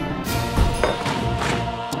 snickare.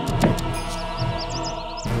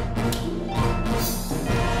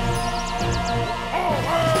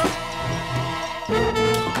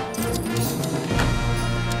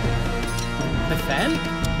 Befäl?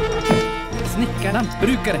 Snickare,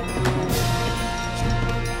 lantbrukare.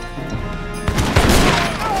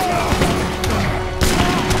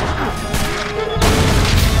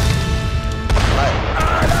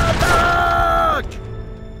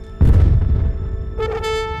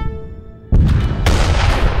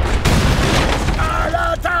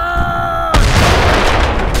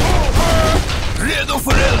 Redo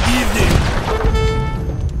för eldgivning!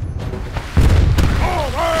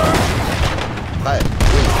 Prêt,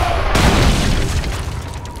 oui.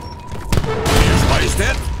 Ers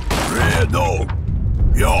Majestät? Redo!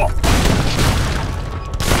 Ja!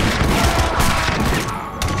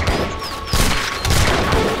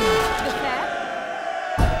 Befäl?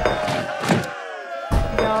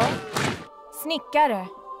 Ja. Snickare.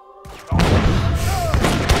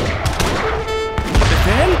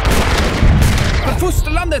 Befäl? För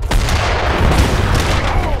fosterlandet!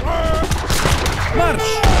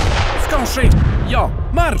 Marsch! Ska ske! Ja,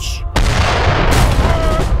 marsch!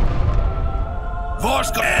 Var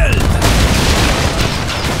ska eld?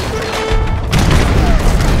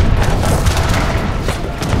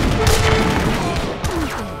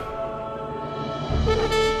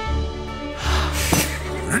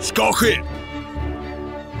 Ska ske!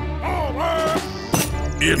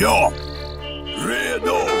 Ja!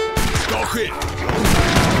 Redo! Ska ske!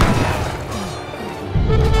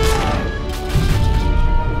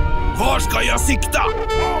 Var ska jag sikta?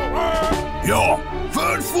 Ja!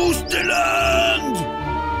 För fosterland!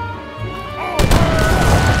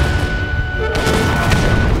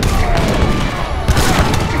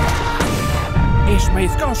 Ers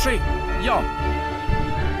Majestät, ska ske! Ja!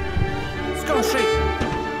 Ska ske!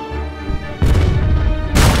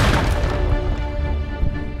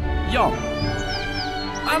 Ja!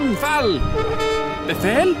 Anfall!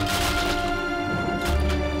 Befäl?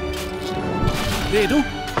 Redo?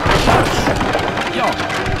 Marsch! Ja!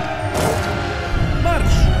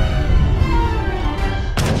 Marsch!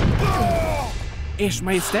 Ers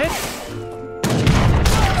Majestät?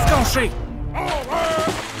 Ska ske!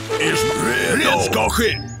 Ers redo! Ska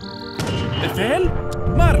ske! Befäl?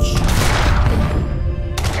 Marsch!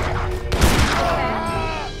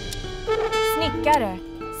 Snickare.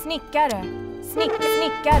 Snickare.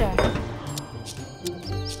 Snickare.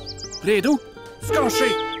 Redo? Ska ske!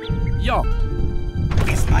 Ja!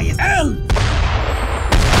 Ers Majestät!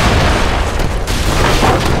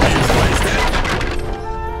 Ers Majestät!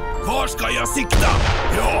 Var ska jag sikta?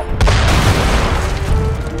 Ja!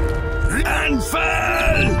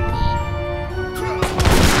 Anfall!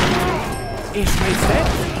 Ers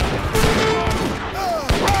Majestät?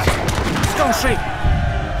 Ska ske!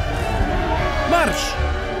 Marsch!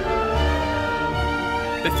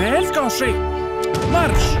 Befäl ska ske!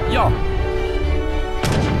 Marsch! Ja!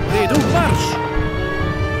 Redo, marsch!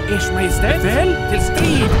 Ers Majestät, befäl till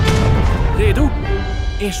strid! Redo!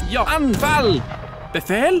 Ja, anfall!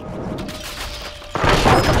 Befäl!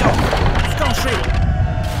 Ja, ska ske!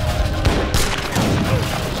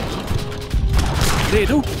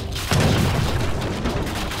 Redo!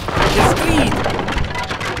 Till strid!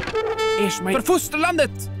 Ers Majestät, för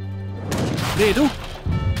fosterlandet! Redo!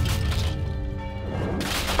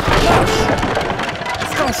 Marsch!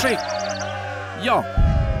 Ska ske! Ja!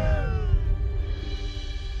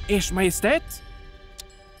 Ers Majestät?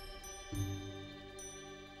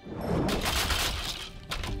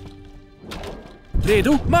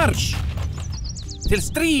 Redo, marsch! Till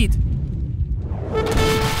strid!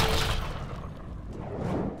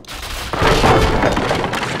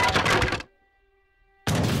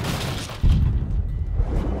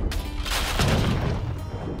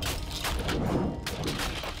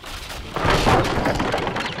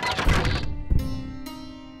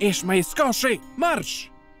 Ers Majestät ska ske! Marsch!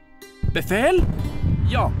 Befäl?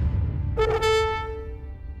 Ja.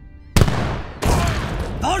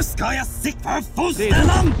 Var ska jag sikta för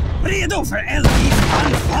fosterland? Redo för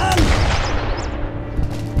eldgivanfall!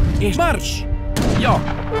 Ers marsch! Ja.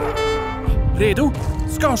 Redo?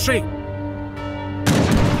 Ska ske!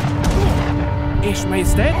 Ers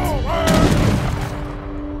Majestät?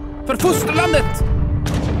 För fosterlandet!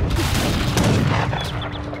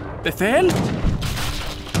 Befäl?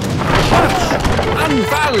 Marsch!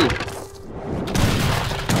 Anfall!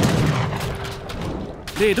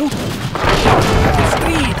 Redo? Till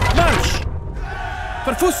strid! Marsch!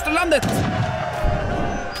 För fosterlandet!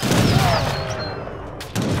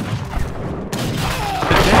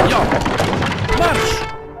 Befäl, ja! Marsch!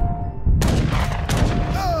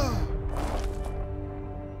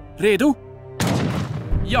 Redo?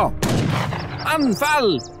 Ja!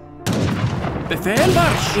 Anfall! Befäl,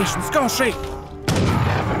 marsch! Ers ska ske!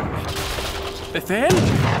 Befäl?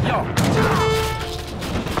 Ja!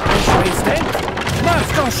 Ers Majestät? Marsch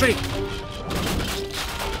ska ske!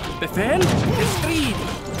 Befäl till strid!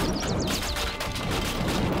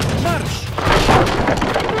 Marsch!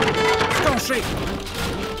 Ska ske!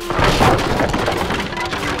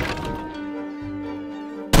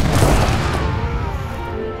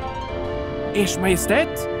 Ers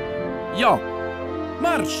Majestät? Ja!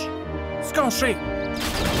 Marsch! Ska ske!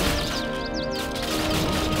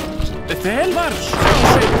 Befäl, marsch! Ska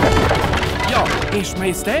ske! Ja! Ers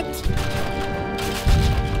Majestät?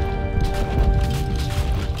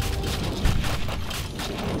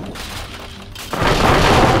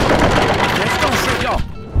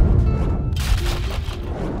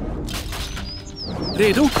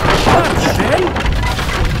 Redo? Marsch!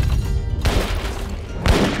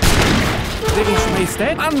 Det är Ers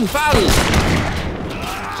Majestät. Anfall!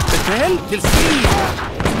 Befäl till strid!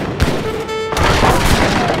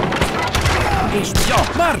 Ja,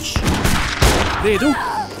 marsch! Redo?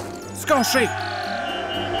 Ska ske!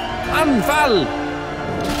 Anfall!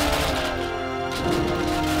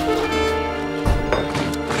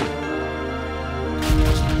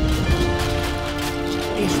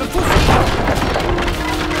 Ers förfoster!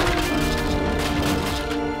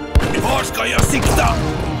 Var ska jag sikta?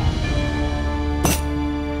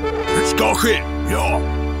 Ska ske, ja.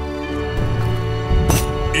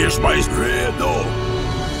 Ers Majestät, redo.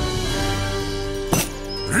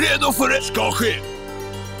 Redo för det, ska ske.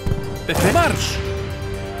 Befäl, marsch!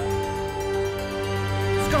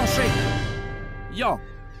 Ska ske. Ja.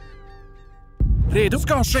 Redo,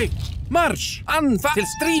 ska ske. Marsch! Anfall! Till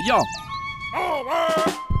strid, ja.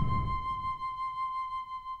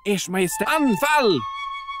 Ers Majestät, anfall!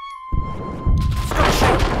 Ska ske.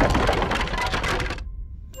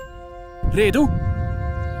 Redo?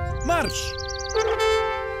 Marsch!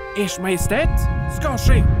 Ers Majestät, ska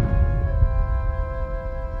ske.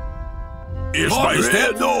 Ers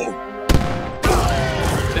Majestät, redo.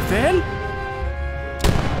 Befäl?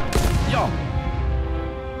 Ja.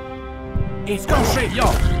 Ska ske,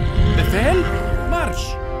 ja. Befäl?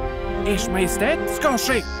 Marsch! Ers Majestät, ska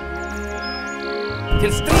ske.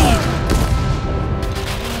 Till strid!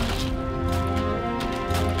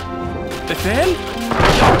 Befäl?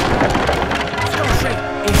 Ja. Ska ske.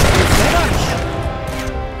 Ers Majestät, marsch!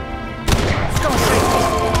 Ska ske.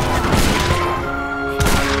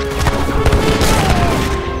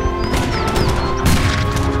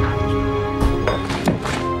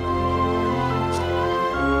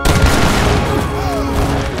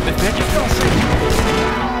 Befäl, ska ske.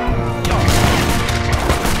 Ja.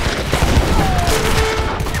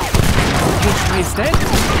 Ers Majestät?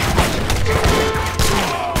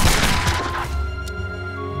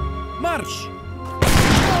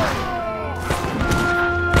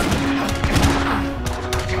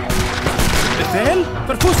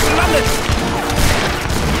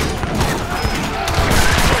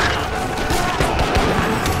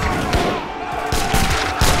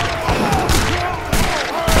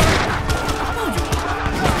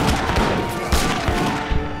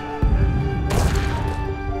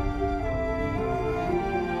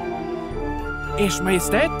 Ers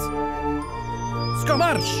Majestät? Ska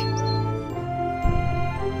marsch!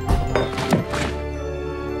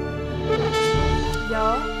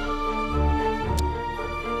 Ja.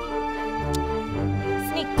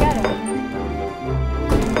 Snickare.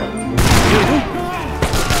 Redo?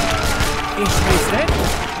 Ers Majestät?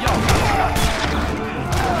 Ja.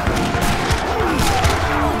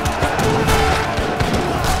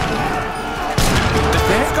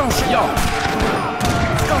 Befäl? Ska ske? Ja.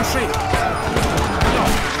 Ska ske? Ja.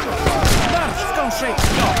 Marsch! Ska ske?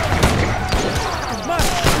 Ja.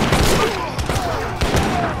 Marsch!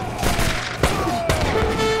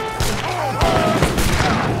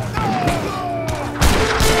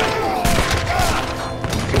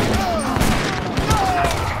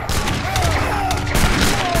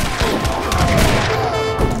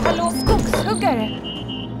 Hallå, skogshuggare.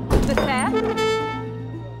 Befäl?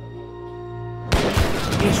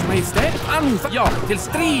 Ers Majestät, anfall! Ja, till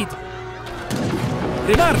strid!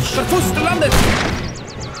 Det är marsch för fosterlandet!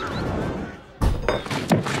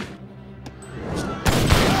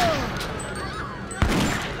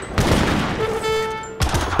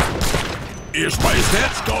 Ers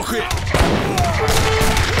Majestät ska ske.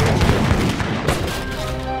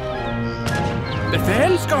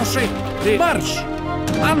 Befäl ska ske! Det är marsch!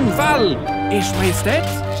 Anfall! Ers Majestät?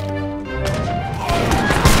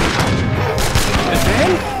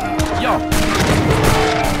 Befäl? Ja.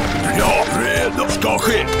 Ja, redo. Ska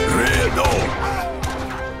ske. Redo.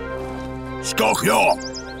 Ska ske. Ja.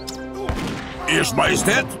 Ers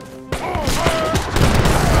Majestät?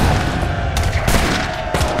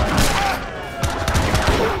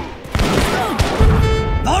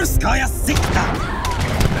 Var ska jag sikta?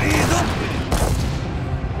 Redo?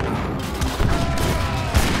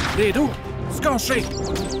 Redo? Ska ske!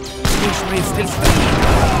 Ers Majestät till strid!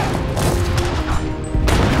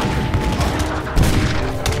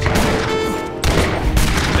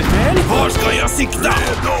 Befäl? Var ska jag sikta?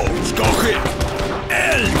 Redo. Ska ske.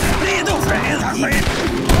 Eld. Redo för eldsked!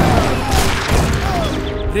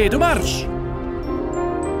 Redo marsch!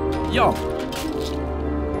 Ja.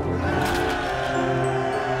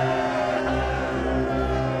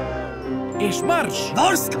 Ers marsch!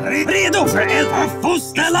 Var ska redo för eld? För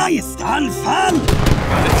fosterland! Anfall!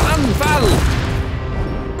 Anfall!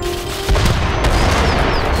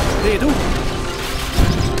 Redo?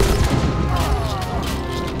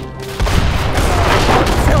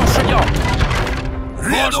 Ska ske, ja.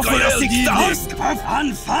 Redo för Var eldgivning. ska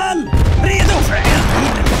anfall? Redo för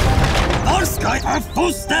eldgivning! Var ska jag för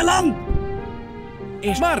fosterland?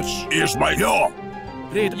 Ers marsch! Ers Majestät. Ja.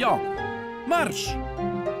 Redo, ja. Marsch!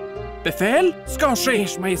 Befäl? Ska ske!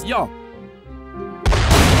 Ers Majestät, ja.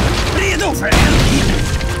 Redo för eldgivning!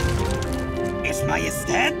 Ers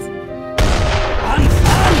Majestät?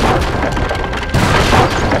 Anfall!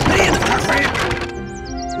 Redo för ske!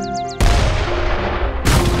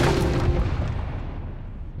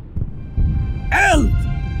 Eld!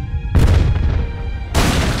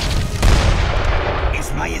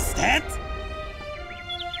 Ers Majestät?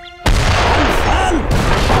 Anfall!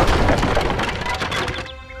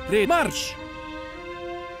 Redo, marsch!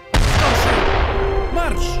 Ska ske!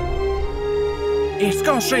 Marsch!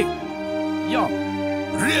 Ska ske! Ja.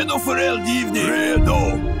 Redo för eldgivning. Redo.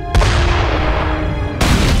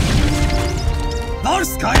 Var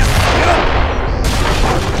ska jag? Ja.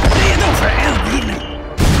 Redo för eldgivning!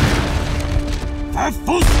 För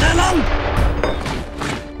fosterland!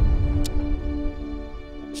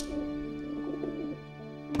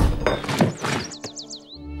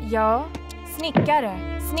 Ja. Snickare.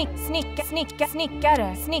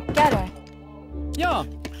 Snickare. Snickare. Ja.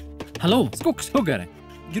 Hallå, skogshuggare.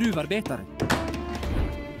 Gruvarbetare.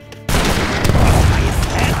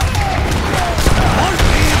 Majestät! Var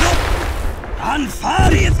redo!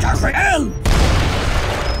 Anfall! Det kanske eld!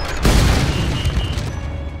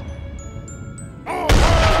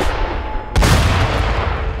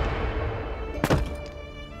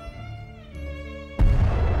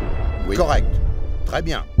 Oui. Correct. Très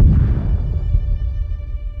bien.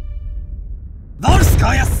 Var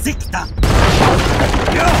ska jag sikta?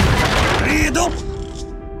 Ja! Redo!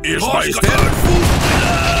 Ers Majestät.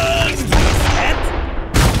 Ers Majestät!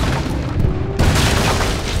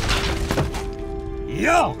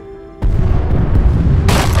 Ja!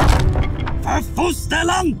 För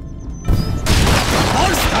fosterland!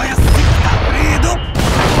 Var ska jag sikta? Redo!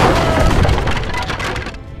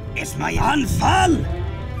 Ers Majestät! Anfall!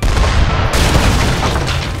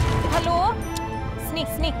 Hallå?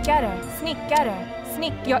 Snickare.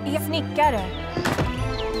 Jag är snickare.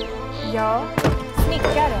 Ja.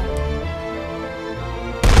 Snickare.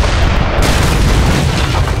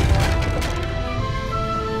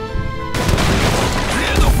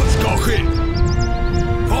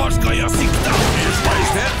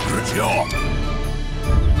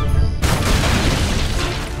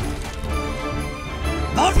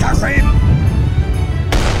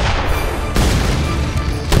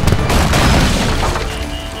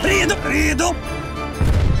 Redo!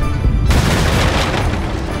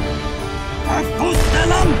 För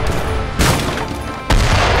fosterland!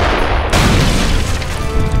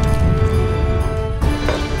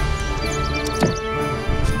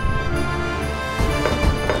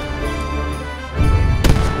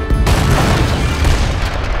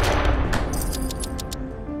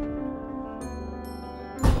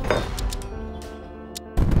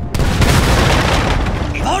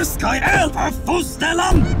 Var ska jag eld för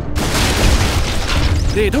fosterland?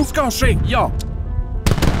 Redo ska ske, ja.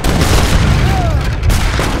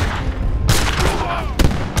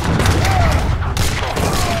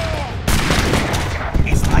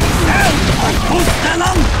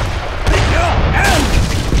 Fosterland! Ja, eld!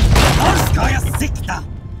 Var ska jag sikta?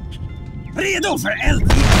 Redo för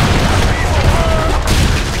eld!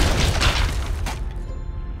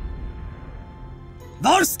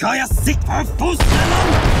 Var ska jag sikta för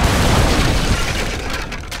fosterland?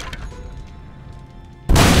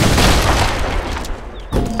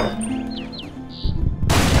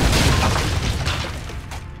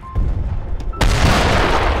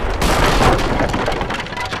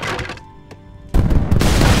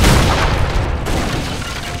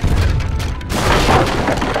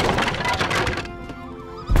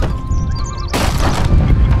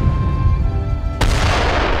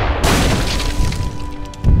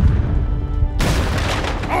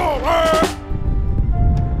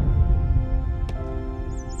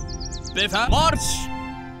 Marsch!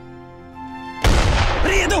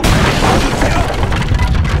 Redo!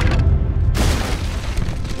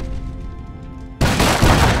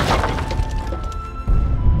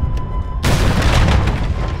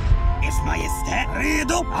 Ers Majestät,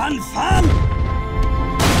 redo! Anfall!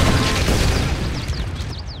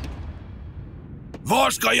 Var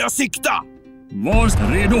ska jag sikta?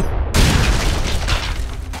 Var redo?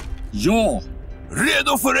 Ja.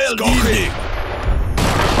 Redo för eldgivning!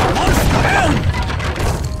 Var ska eld?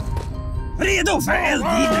 Redo för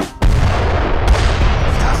eldgivning!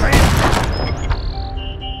 Ska ske!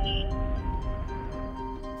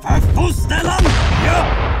 För fosterland! Ja!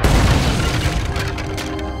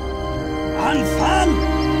 Anfall!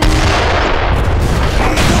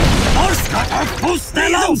 Redo! Var ska för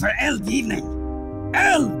fosterland? Redo för eldgivning!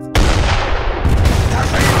 Eld! Ska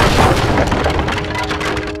ske!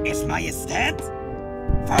 Ers Majestät!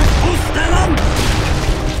 För fosterland!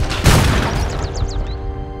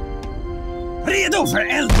 Redo för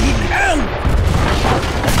eldgivning! Eld!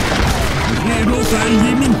 Redo för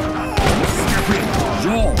eldgivning. Ska ske.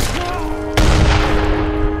 Ja.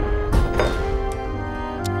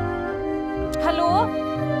 Hallå?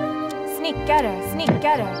 Snickare,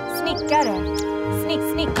 snickare, snickare.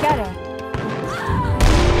 Snickare.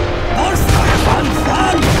 Var ska jag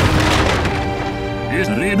anfall?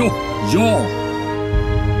 Är redo? Ja.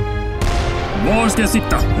 Var ska jag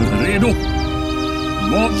sitta? Redo?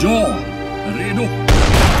 Var? Ja. Redo?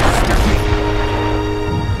 Ska ske.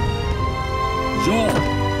 Ja.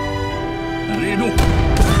 Redo?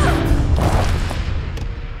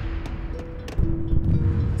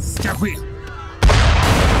 Ska ske.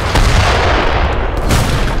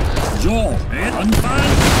 Ja. Ett anfall.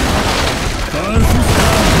 För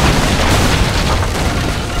fostran.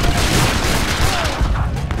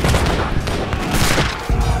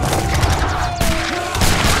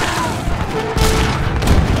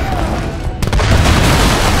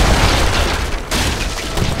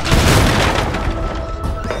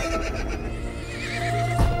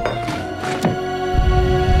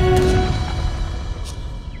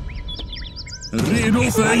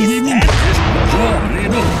 Redo för eldgivning. Ja,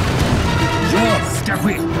 redo. Ja, ska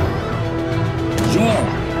ske. Ja.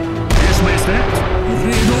 Ers Majestät.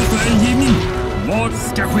 Redo för eldgivning. Vad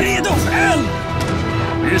ska ske? Redo för eld!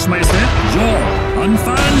 Ers Majestät. Ja.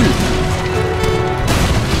 Anfall.